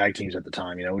different tag teams at the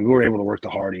time. We were able to work the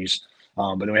Hardys,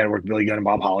 but then we had to work Billy Gunn and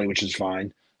Bob Holly, which is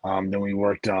fine. Then we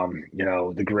worked,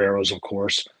 the Guerreros, of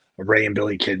course, Ray and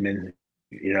Billy Kidman,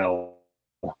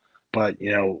 but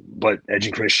Edge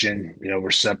and Christian,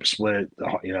 were split.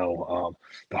 The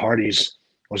Hardys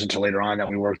wasn't until later on that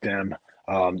we worked them.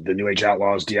 The New Age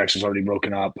Outlaws, DX was already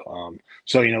broken up.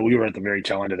 So we were at the very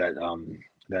tail end of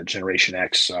that Generation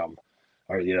X, or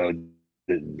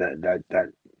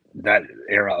that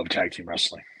era of tag team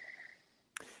wrestling.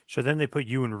 So then they put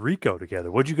you and Rico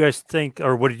together. What did you guys think,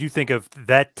 or what did you think of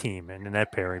that team and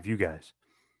that pairing of you guys?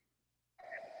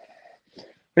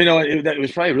 It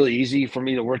was probably really easy for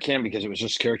me to work him, because it was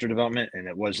just character development, and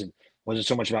it wasn't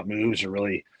so much about moves, or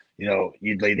really,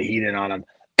 you'd lay the heat in on him.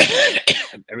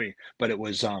 But it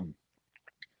was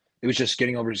just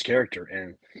getting over his character,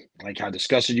 and like how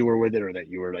disgusted you were with it, or that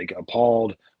you were like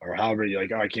appalled, or however you're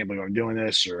like, oh, I can't believe I'm doing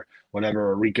this, or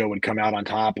whatever. Or Rico would come out on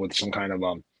top with some kind of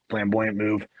flamboyant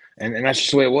move, and that's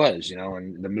just the way it was,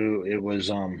 and the move, it was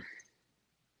and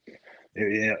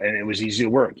it was easy to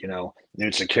work.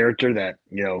 It's a character that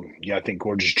I think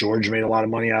Gorgeous George made a lot of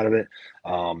money out of it.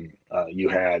 You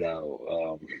had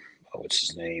what's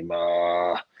his name,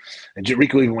 and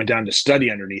Rico even went down to study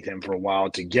underneath him for a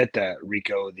while to get that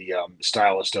Rico the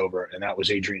stylist over, and that was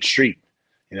Adrian Street.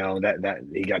 that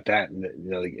he got that,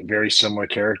 and very similar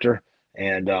character,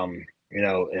 and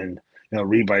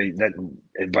Reed by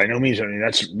no means. I mean,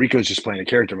 that's Rico's just playing a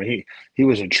character. I mean, he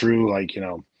was a true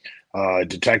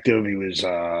detective. He was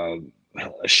a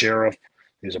sheriff.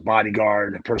 He was a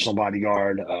bodyguard, a personal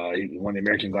bodyguard. He won the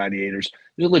American Gladiators.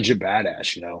 He was a legit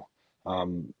badass,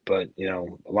 but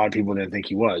a lot of people didn't think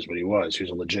he was, but he was. He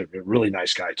was a legit, really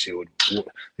nice guy too.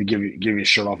 Would give you his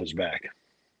shirt off his back.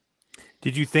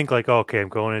 Did you think like, okay, I'm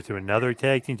going into another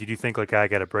tag team? Did you think like I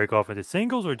got to break off into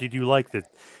singles, or did you like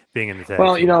being in the tag?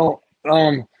 Well, team?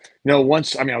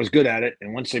 Once I was good at it,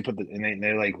 and once they put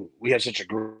they're like, we had such a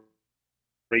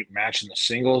great match in the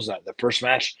singles. That the first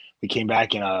match we came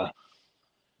back and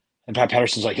Pat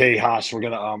Patterson's like, hey Haas, we're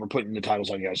putting the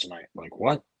titles on you guys tonight. I'm like,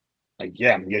 what? Like,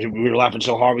 yeah, we were laughing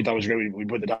so hard we thought it was great. We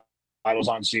put the titles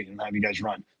on seat and have you guys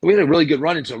run. We had a really good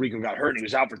run until Rico got hurt and he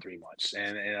was out for 3 months,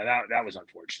 and that was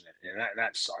unfortunate, and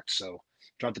that sucked. So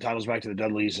dropped the titles back to the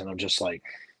Dudleys, and I'm just like,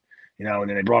 and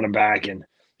then they brought him back, and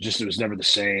it was never the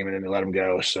same, and then they let him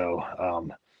go. So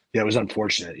it was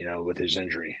unfortunate, with his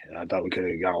injury, and I thought we could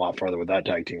have gone a lot farther with that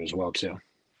tag team as well too.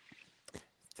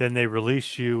 Then they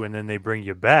release you, and then they bring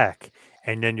you back,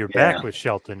 and then you're back with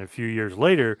Shelton a few years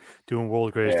later doing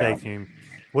World's Greatest Tag Team.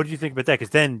 What did you think about that? Because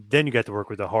then you got to work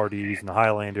with the Hardys and the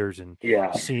Highlanders and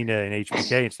Cena and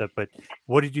HBK and stuff. But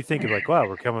what did you think of, like, wow,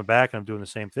 we're coming back and I'm doing the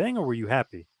same thing, or were you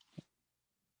happy?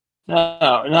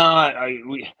 No,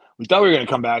 we thought we were going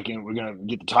to come back and we're going to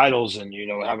get the titles and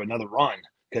have another run,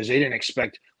 because they didn't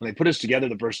expect, when they put us together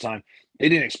the first time, they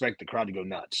didn't expect the crowd to go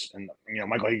nuts. And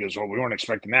Michael, he goes, well, we weren't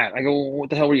expecting that. I go, well, what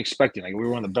the hell were you expecting? I go, we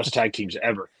were one of the best tag teams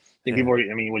ever. I think people are,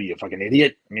 what are you, a fucking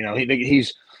idiot?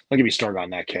 He's, don't get me started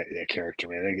on that character,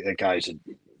 man. That guy's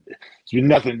it's been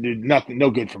nothing,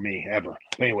 no good for me ever.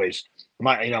 But anyways,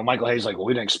 Michael Hayes like, well,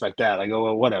 we didn't expect that. I go,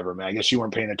 well, whatever, man. I guess you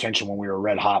weren't paying attention when we were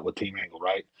red hot with Team Angle,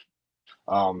 right?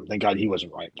 Thank God he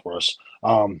wasn't right for us.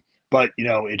 But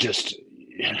it just,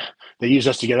 they used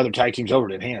us to get other tag teams over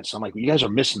to enhance. I'm like, well, you guys are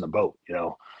missing the boat.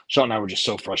 Sean and I were just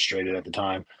so frustrated at the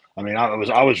time. I mean,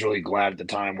 I was really glad at the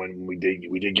time when we did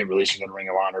get released from the Ring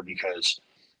of Honor, because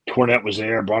Cornette was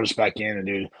there, brought us back in, and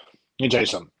dude, let me tell you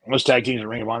something. Most tag teams in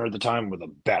Ring of Honor at the time were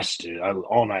the best, dude.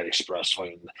 All Night Express,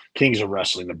 the Kings of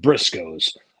Wrestling, the Briscoes,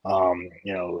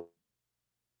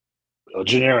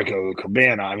 Generico,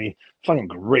 Cabana. I mean, fucking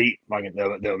great.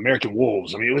 The American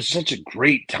Wolves. I mean, it was such a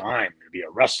great time to be a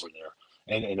wrestler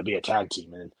there and to be a tag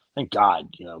team. And thank God,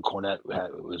 Cornette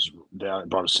was down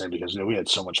and brought us in, because we had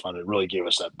so much fun. It really gave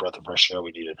us that breath of fresh air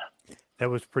we needed. That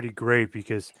was pretty great,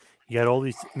 because you got all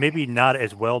these maybe not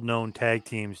as well-known tag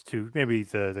teams to maybe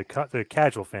the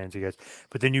casual fans, I guess,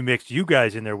 but then you mixed you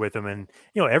guys in there with them, and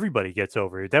everybody gets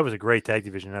over it. That was a great tag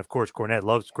division, and of course, Cornette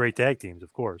loves great tag teams,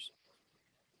 of course.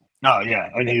 Oh yeah,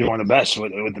 I mean, he's one of the best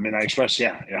with the Midnight Express.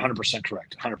 Yeah, 100%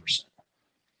 correct, 100%.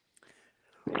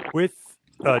 With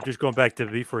just going back to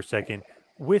V for a second,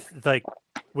 with like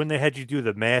when they had you do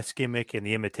the mask gimmick and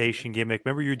the imitation gimmick,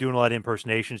 remember you were doing a lot of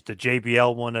impersonations. The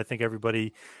JBL one, I think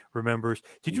everybody remembers.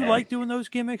 Did you like doing those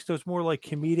gimmicks? Those more like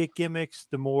comedic gimmicks,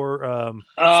 the more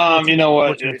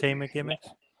entertainment gimmicks?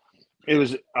 It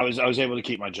was I was able to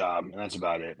keep my job, and that's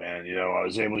about it, man. I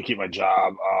was able to keep my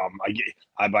job.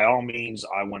 I by all means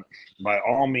I went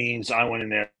in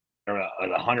there at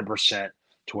 100%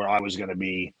 to where I was going to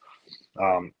be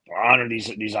honor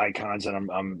these icons that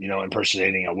I'm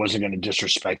impersonating. I wasn't going to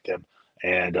disrespect them,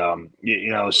 and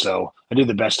so I did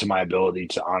the best of my ability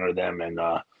to honor them. And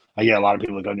I get a lot of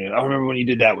people that go to me, I remember when you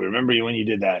did that. We remember you when you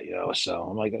did that. So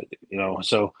I'm like,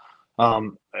 so.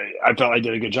 I felt I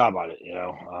did a good job on it,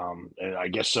 and I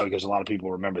guess so, because a lot of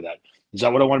people remember that. Is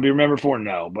that what I want to be remembered for?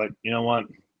 No, but you know what?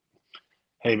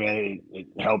 Hey, man, it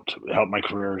helped my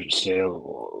career stay,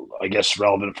 I guess,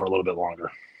 relevant for a little bit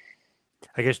longer.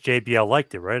 I guess JBL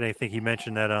liked it, right? I think he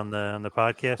mentioned that on the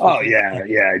podcast. Oh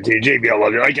yeah, dude, JBL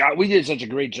loved it. Like we did such a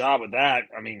great job with that.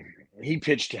 I mean, he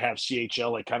pitched to have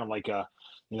CHL kind of like a,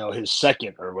 his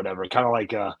second or whatever, kind of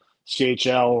like a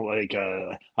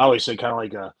CHL, I always say kind of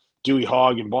like a Dewey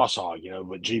Hogg and Boss Hogg,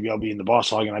 but JBL being the Boss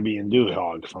Hogg and I being Dewey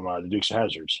Hogg from the Dukes of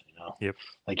Hazzards, Yep.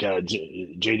 Like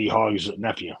JD Hogg's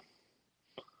nephew.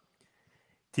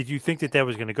 Did you think that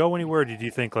was going to go anywhere? Or did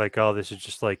you think like, oh, this is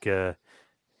just like, it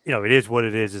is what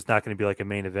it is. It's not going to be like a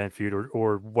main event feud,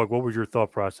 or what was your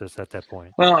thought process at that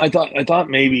point? Well, I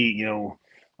thought maybe,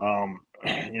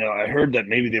 I heard that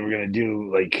maybe they were going to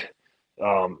do like,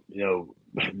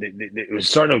 it was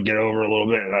starting to get over a little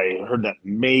bit. And I heard that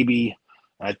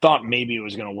I thought maybe it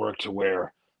was going to work to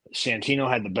where Santino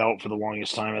had the belt for the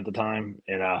longest time at the time.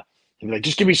 And he'd be like,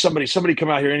 just give me somebody come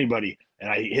out here, anybody. And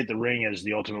I hit the ring as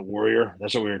the Ultimate Warrior.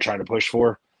 That's what we were trying to push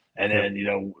for. and then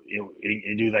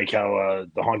you do like how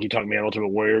the Honky Tonk Man Ultimate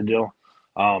Warrior deal,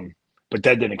 but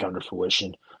that didn't come to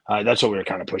fruition. That's what we were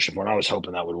kind of pushing for, and I was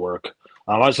hoping that would work.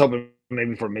 I was hoping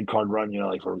maybe for a mid card run,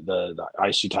 like for the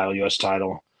IC title, US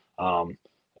title,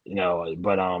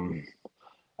 but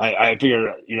I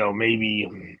figured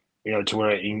maybe to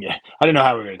where I didn't know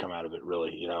how we were going to come out of it.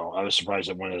 Really, I was surprised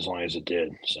it went as long as it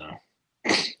did. So.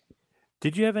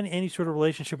 Did you have any sort of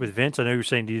relationship with Vince? I know you were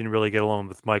saying you didn't really get along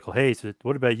with Michael Hayes.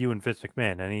 What about you and Vince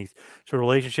McMahon? Any sort of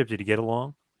relationship? Did you get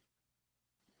along?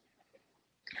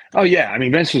 Oh yeah, I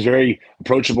mean Vince was very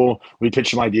approachable. We pitched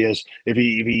some ideas. If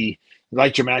he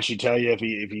liked your match, he'd tell you. If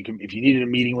you needed a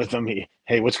meeting with him,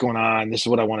 hey, what's going on? This is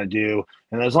what I want to do.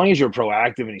 And as long as you're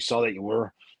proactive and he saw that you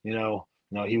were,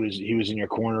 he was in your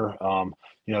corner.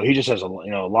 He just has a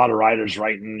lot of writers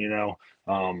writing.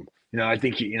 I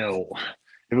think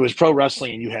if it was pro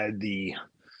wrestling and you had the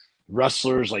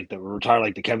wrestlers like the retired,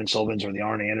 like the Kevin Sullivan's or the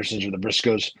Arn Andersons or the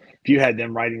Briscoes, if you had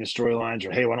them writing the storylines,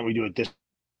 or hey, why don't we do it this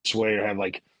way, or have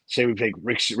like say we take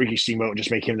Ricky Steamboat and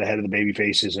just make him the head of the baby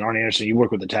faces, and Arn Anderson, you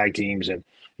work with the tag teams, and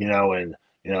and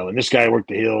this guy worked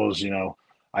the heels.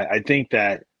 I think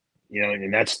that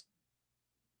and that's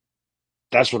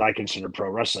what I consider pro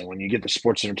wrestling. When you get the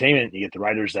sports entertainment, you get the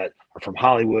writers that are from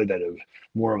Hollywood that have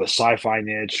more of a sci-fi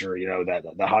niche, or that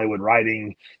the Hollywood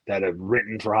writing that have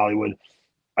written for Hollywood.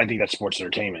 I think that's sports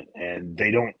entertainment, and they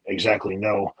don't exactly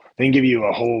know. They can give you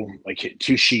a whole like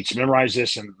 2 sheets, memorize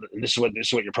this, and this is what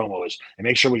your promo is, and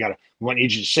make sure we want you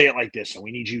to say it like this, and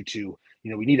we need you to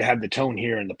we need to have the tone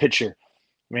here and the picture.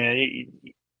 Man,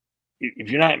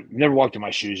 if you've never walked in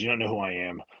my shoes, you don't know who I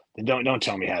am. Then don't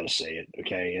tell me how to say it,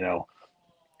 okay?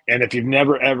 And if you've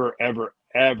never ever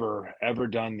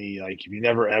done if you've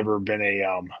never ever been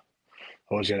I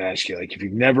was going to ask you, if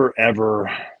you've never ever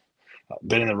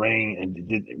been in the ring and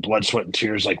did blood, sweat, and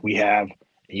tears like we have,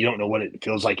 and you don't know what it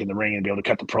feels like in the ring and be able to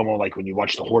cut the promo, like when you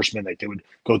watch the Horsemen, like they would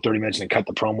go 30 minutes and cut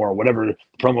the promo, or whatever the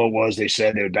promo was, they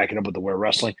said they would back it up with the Wear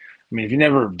Wrestling. I mean, if you've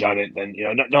never done it, then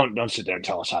don't sit there and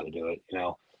tell us how to do it.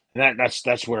 And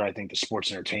that's where I think the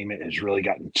sports entertainment has really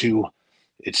gotten to.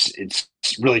 It's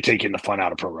really taking the fun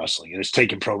out of pro wrestling, and it's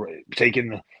taking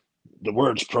the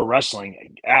words pro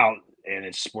wrestling out, and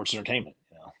it's sports entertainment.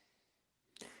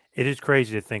 It is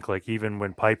crazy to think, even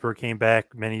when Piper came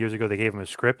back many years ago, they gave him a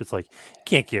script. It's you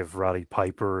can't give Roddy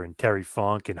Piper and Terry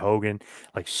Funk and Hogan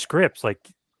scripts.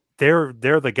 They're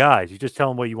the guys. You just tell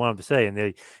them what you want them to say,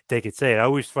 and they could say it. I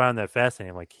always found that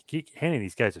fascinating. Keep handing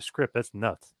these guys a script. That's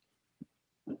nuts.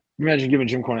 Imagine giving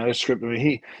Jim Cornette a script. I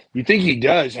mean, you think he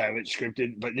does have it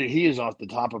scripted, but he is off the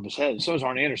top of his head. So is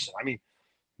Arn Anderson. I mean,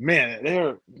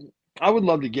 man, I would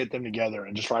love to get them together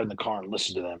and just ride in the car and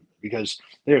listen to them, because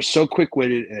they're so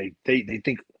quick-witted, and they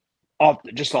think right off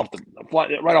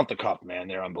the cuff, man.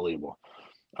 They're unbelievable.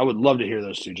 I would love to hear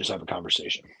those two just have a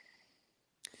conversation.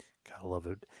 Gotta love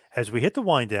it. As we hit the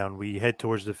wind down, we head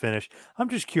towards the finish. I'm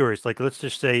just curious, let's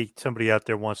just say somebody out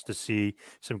there wants to see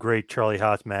some great Charlie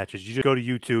Haas matches. You just go to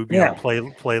YouTube,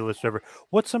 playlist, whatever.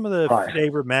 What's some of the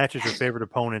favorite matches or favorite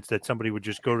opponents that somebody would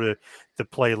just go to the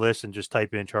playlist and just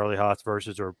type in Charlie Haas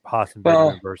versus, or Haas and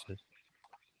Benjamin versus?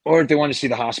 Or if they want to see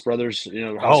the Haas brothers,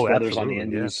 Haas brothers on the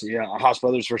Indies. Yeah. Haas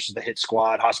brothers versus the Hit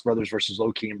Squad, Haas brothers versus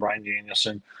Low Key and Bryan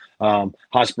Danielson,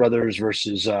 Haas brothers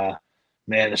versus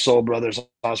the Soul Brothers,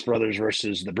 Haas brothers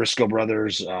versus the Briscoe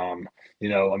brothers. You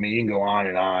can go on.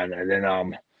 And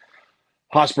then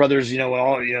Haas brothers, you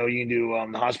can do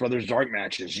the Haas brothers dark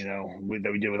matches, that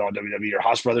we did with all WWE, or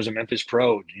Haas brothers and Memphis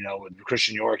Pro, with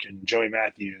Christian York and Joey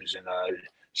Matthews and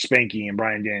Spanky and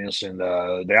Bryan Danielson,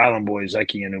 the Island Boys,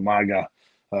 Eki and Umaga,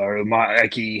 or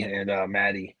Eki and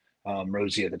Maddie,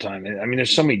 Rosie at the time. And, I mean,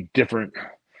 there's so many different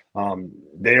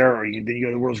there. Or then you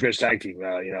go to the World's Greatest Tag Team,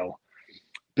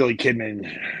 Billy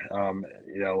Kidman,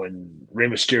 and Rey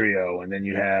Mysterio, and then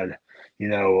you had,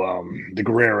 the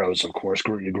Guerreros, of course,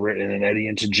 and then Eddie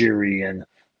and Tajiri, and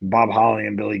Bob Holly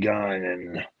and Billy Gunn,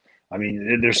 and I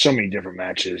mean, there's so many different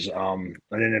matches. And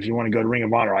then if you want to go to Ring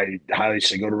of Honor, I highly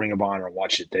say go to Ring of Honor and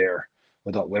watch it there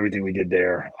with everything we did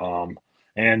there.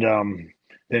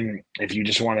 Then if you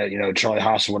just want to, Charlie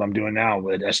Haas, what I'm doing now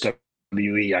with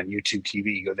SWE on YouTube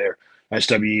TV, go there,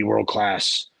 SWE World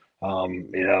Class. Then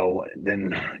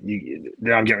you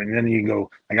can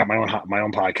go. I got my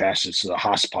own podcast. It's the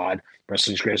Haas Pod,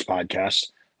 Wrestling's Greatest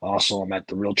Podcast. Also, I'm at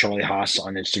the Real Charlie Haas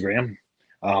on Instagram.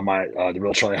 The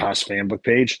Real Charlie Haas fan book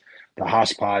page, the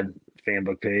Haas Pod fan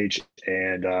book page,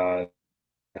 and like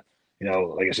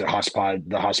I said, the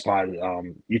Haas Pod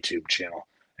YouTube channel.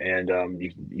 And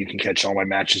you can catch all my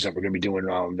matches that we're going to be doing.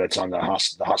 That's on the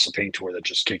Haas of Pain tour that's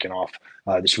just kicking off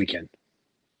this weekend.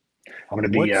 I'm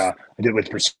going to be I did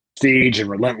with Prestige and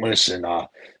Relentless, and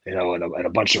and a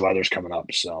bunch of others coming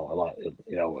up. So a lot,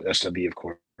 SW of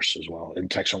course as well, and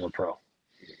Tex Homer Pro.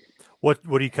 What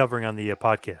are you covering on the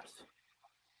podcast?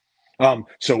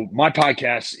 So my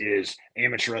podcast is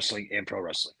amateur wrestling and pro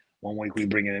wrestling. One week we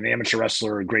bring in an amateur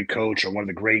wrestler, a great coach, or one of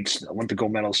the greats, Olympic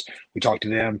gold medals. We talk to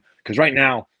them because right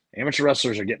now amateur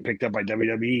wrestlers are getting picked up by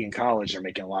WWE in college. They're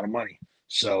making a lot of money.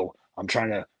 So I'm trying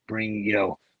to bring,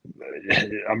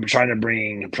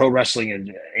 pro wrestling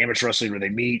and amateur wrestling where they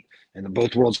meet and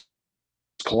both worlds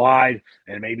collide.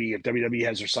 And maybe if WWE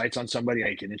has their sights on somebody,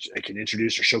 I can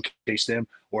introduce or showcase them.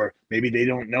 Or maybe they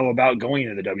don't know about going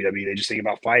into the WWE. They just think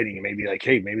about fighting and maybe like,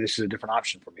 hey, maybe this is a different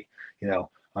option for me,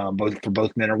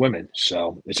 both men or women.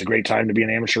 So it's a great time to be an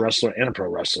amateur wrestler and a pro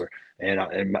wrestler.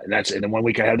 And then 1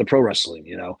 week I have the pro wrestling,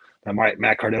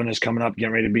 Matt Cardona is coming up,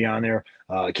 getting ready to be on there.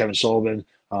 Kevin Sullivan,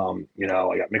 I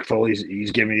got Mick Foley.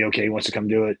 He's giving me the okay. He wants to come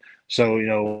do it.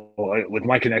 So, with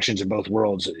my connections in both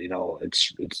worlds,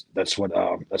 that's what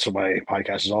my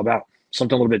podcast is all about.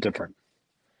 Something a little bit different.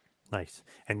 Nice.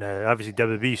 And obviously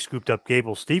WWE scooped up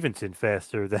Gable Stevenson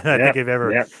faster than I think they've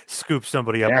ever scooped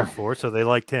somebody up before. So they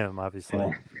liked him,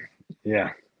 obviously.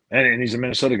 Yeah. And he's a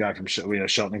Minnesota guy from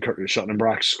Shelton and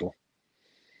Brock's school.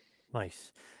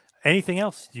 Nice. Anything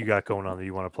else you got going on that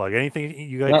you want to plug? Anything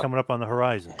you got coming up on the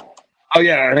horizon? Oh,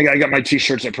 yeah. I think I got my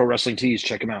T-shirts at Pro Wrestling Tees.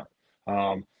 Check them out.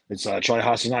 It's Charlie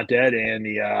Haas is not dead and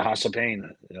the Haas of Pain.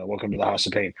 Welcome to the Haas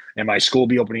of Pain. And my school will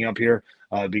be opening up here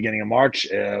beginning of March.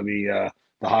 It'll be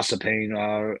the Haas of Pain,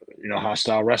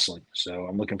 Haas-style wrestling. So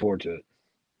I'm looking forward to it.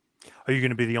 Are you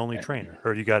going to be the only trainer,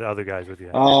 or do you got other guys with you?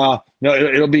 No,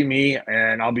 it'll be me,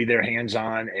 and I'll be there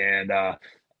hands-on, and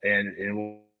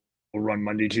we'll run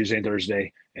Monday, Tuesday, and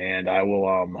Thursday, and I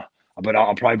will. But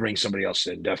I'll probably bring somebody else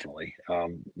in, definitely.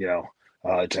 To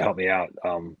help me out.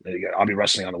 I'll be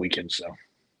wrestling on the weekends. So.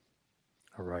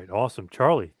 All right, awesome,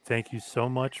 Charlie. Thank you so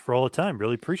much for all the time.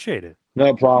 Really appreciate it.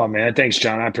 No problem, man. Thanks,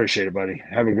 John. I appreciate it, buddy.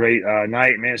 Have a great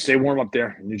night, man. Stay warm up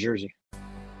there in New Jersey.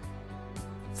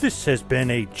 This has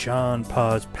been a John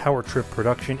Paz Power Trip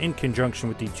production in conjunction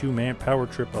with the Two-Man Power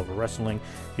Trip of Wrestling.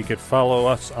 You could follow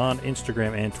us on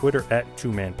Instagram and Twitter at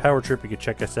Two-Man Power Trip. You can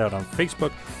check us out on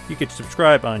Facebook. You could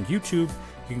subscribe on YouTube.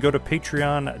 You can go to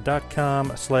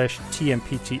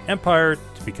patreon.com/TMPT Empire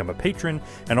to become a patron,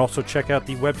 and also check out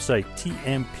the website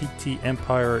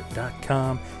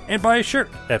tmptempire.com and buy a shirt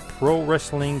at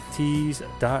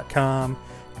prowrestlingtees.com.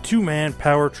 Two-Man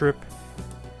Power Trip,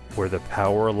 where the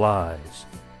power lies,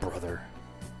 brother.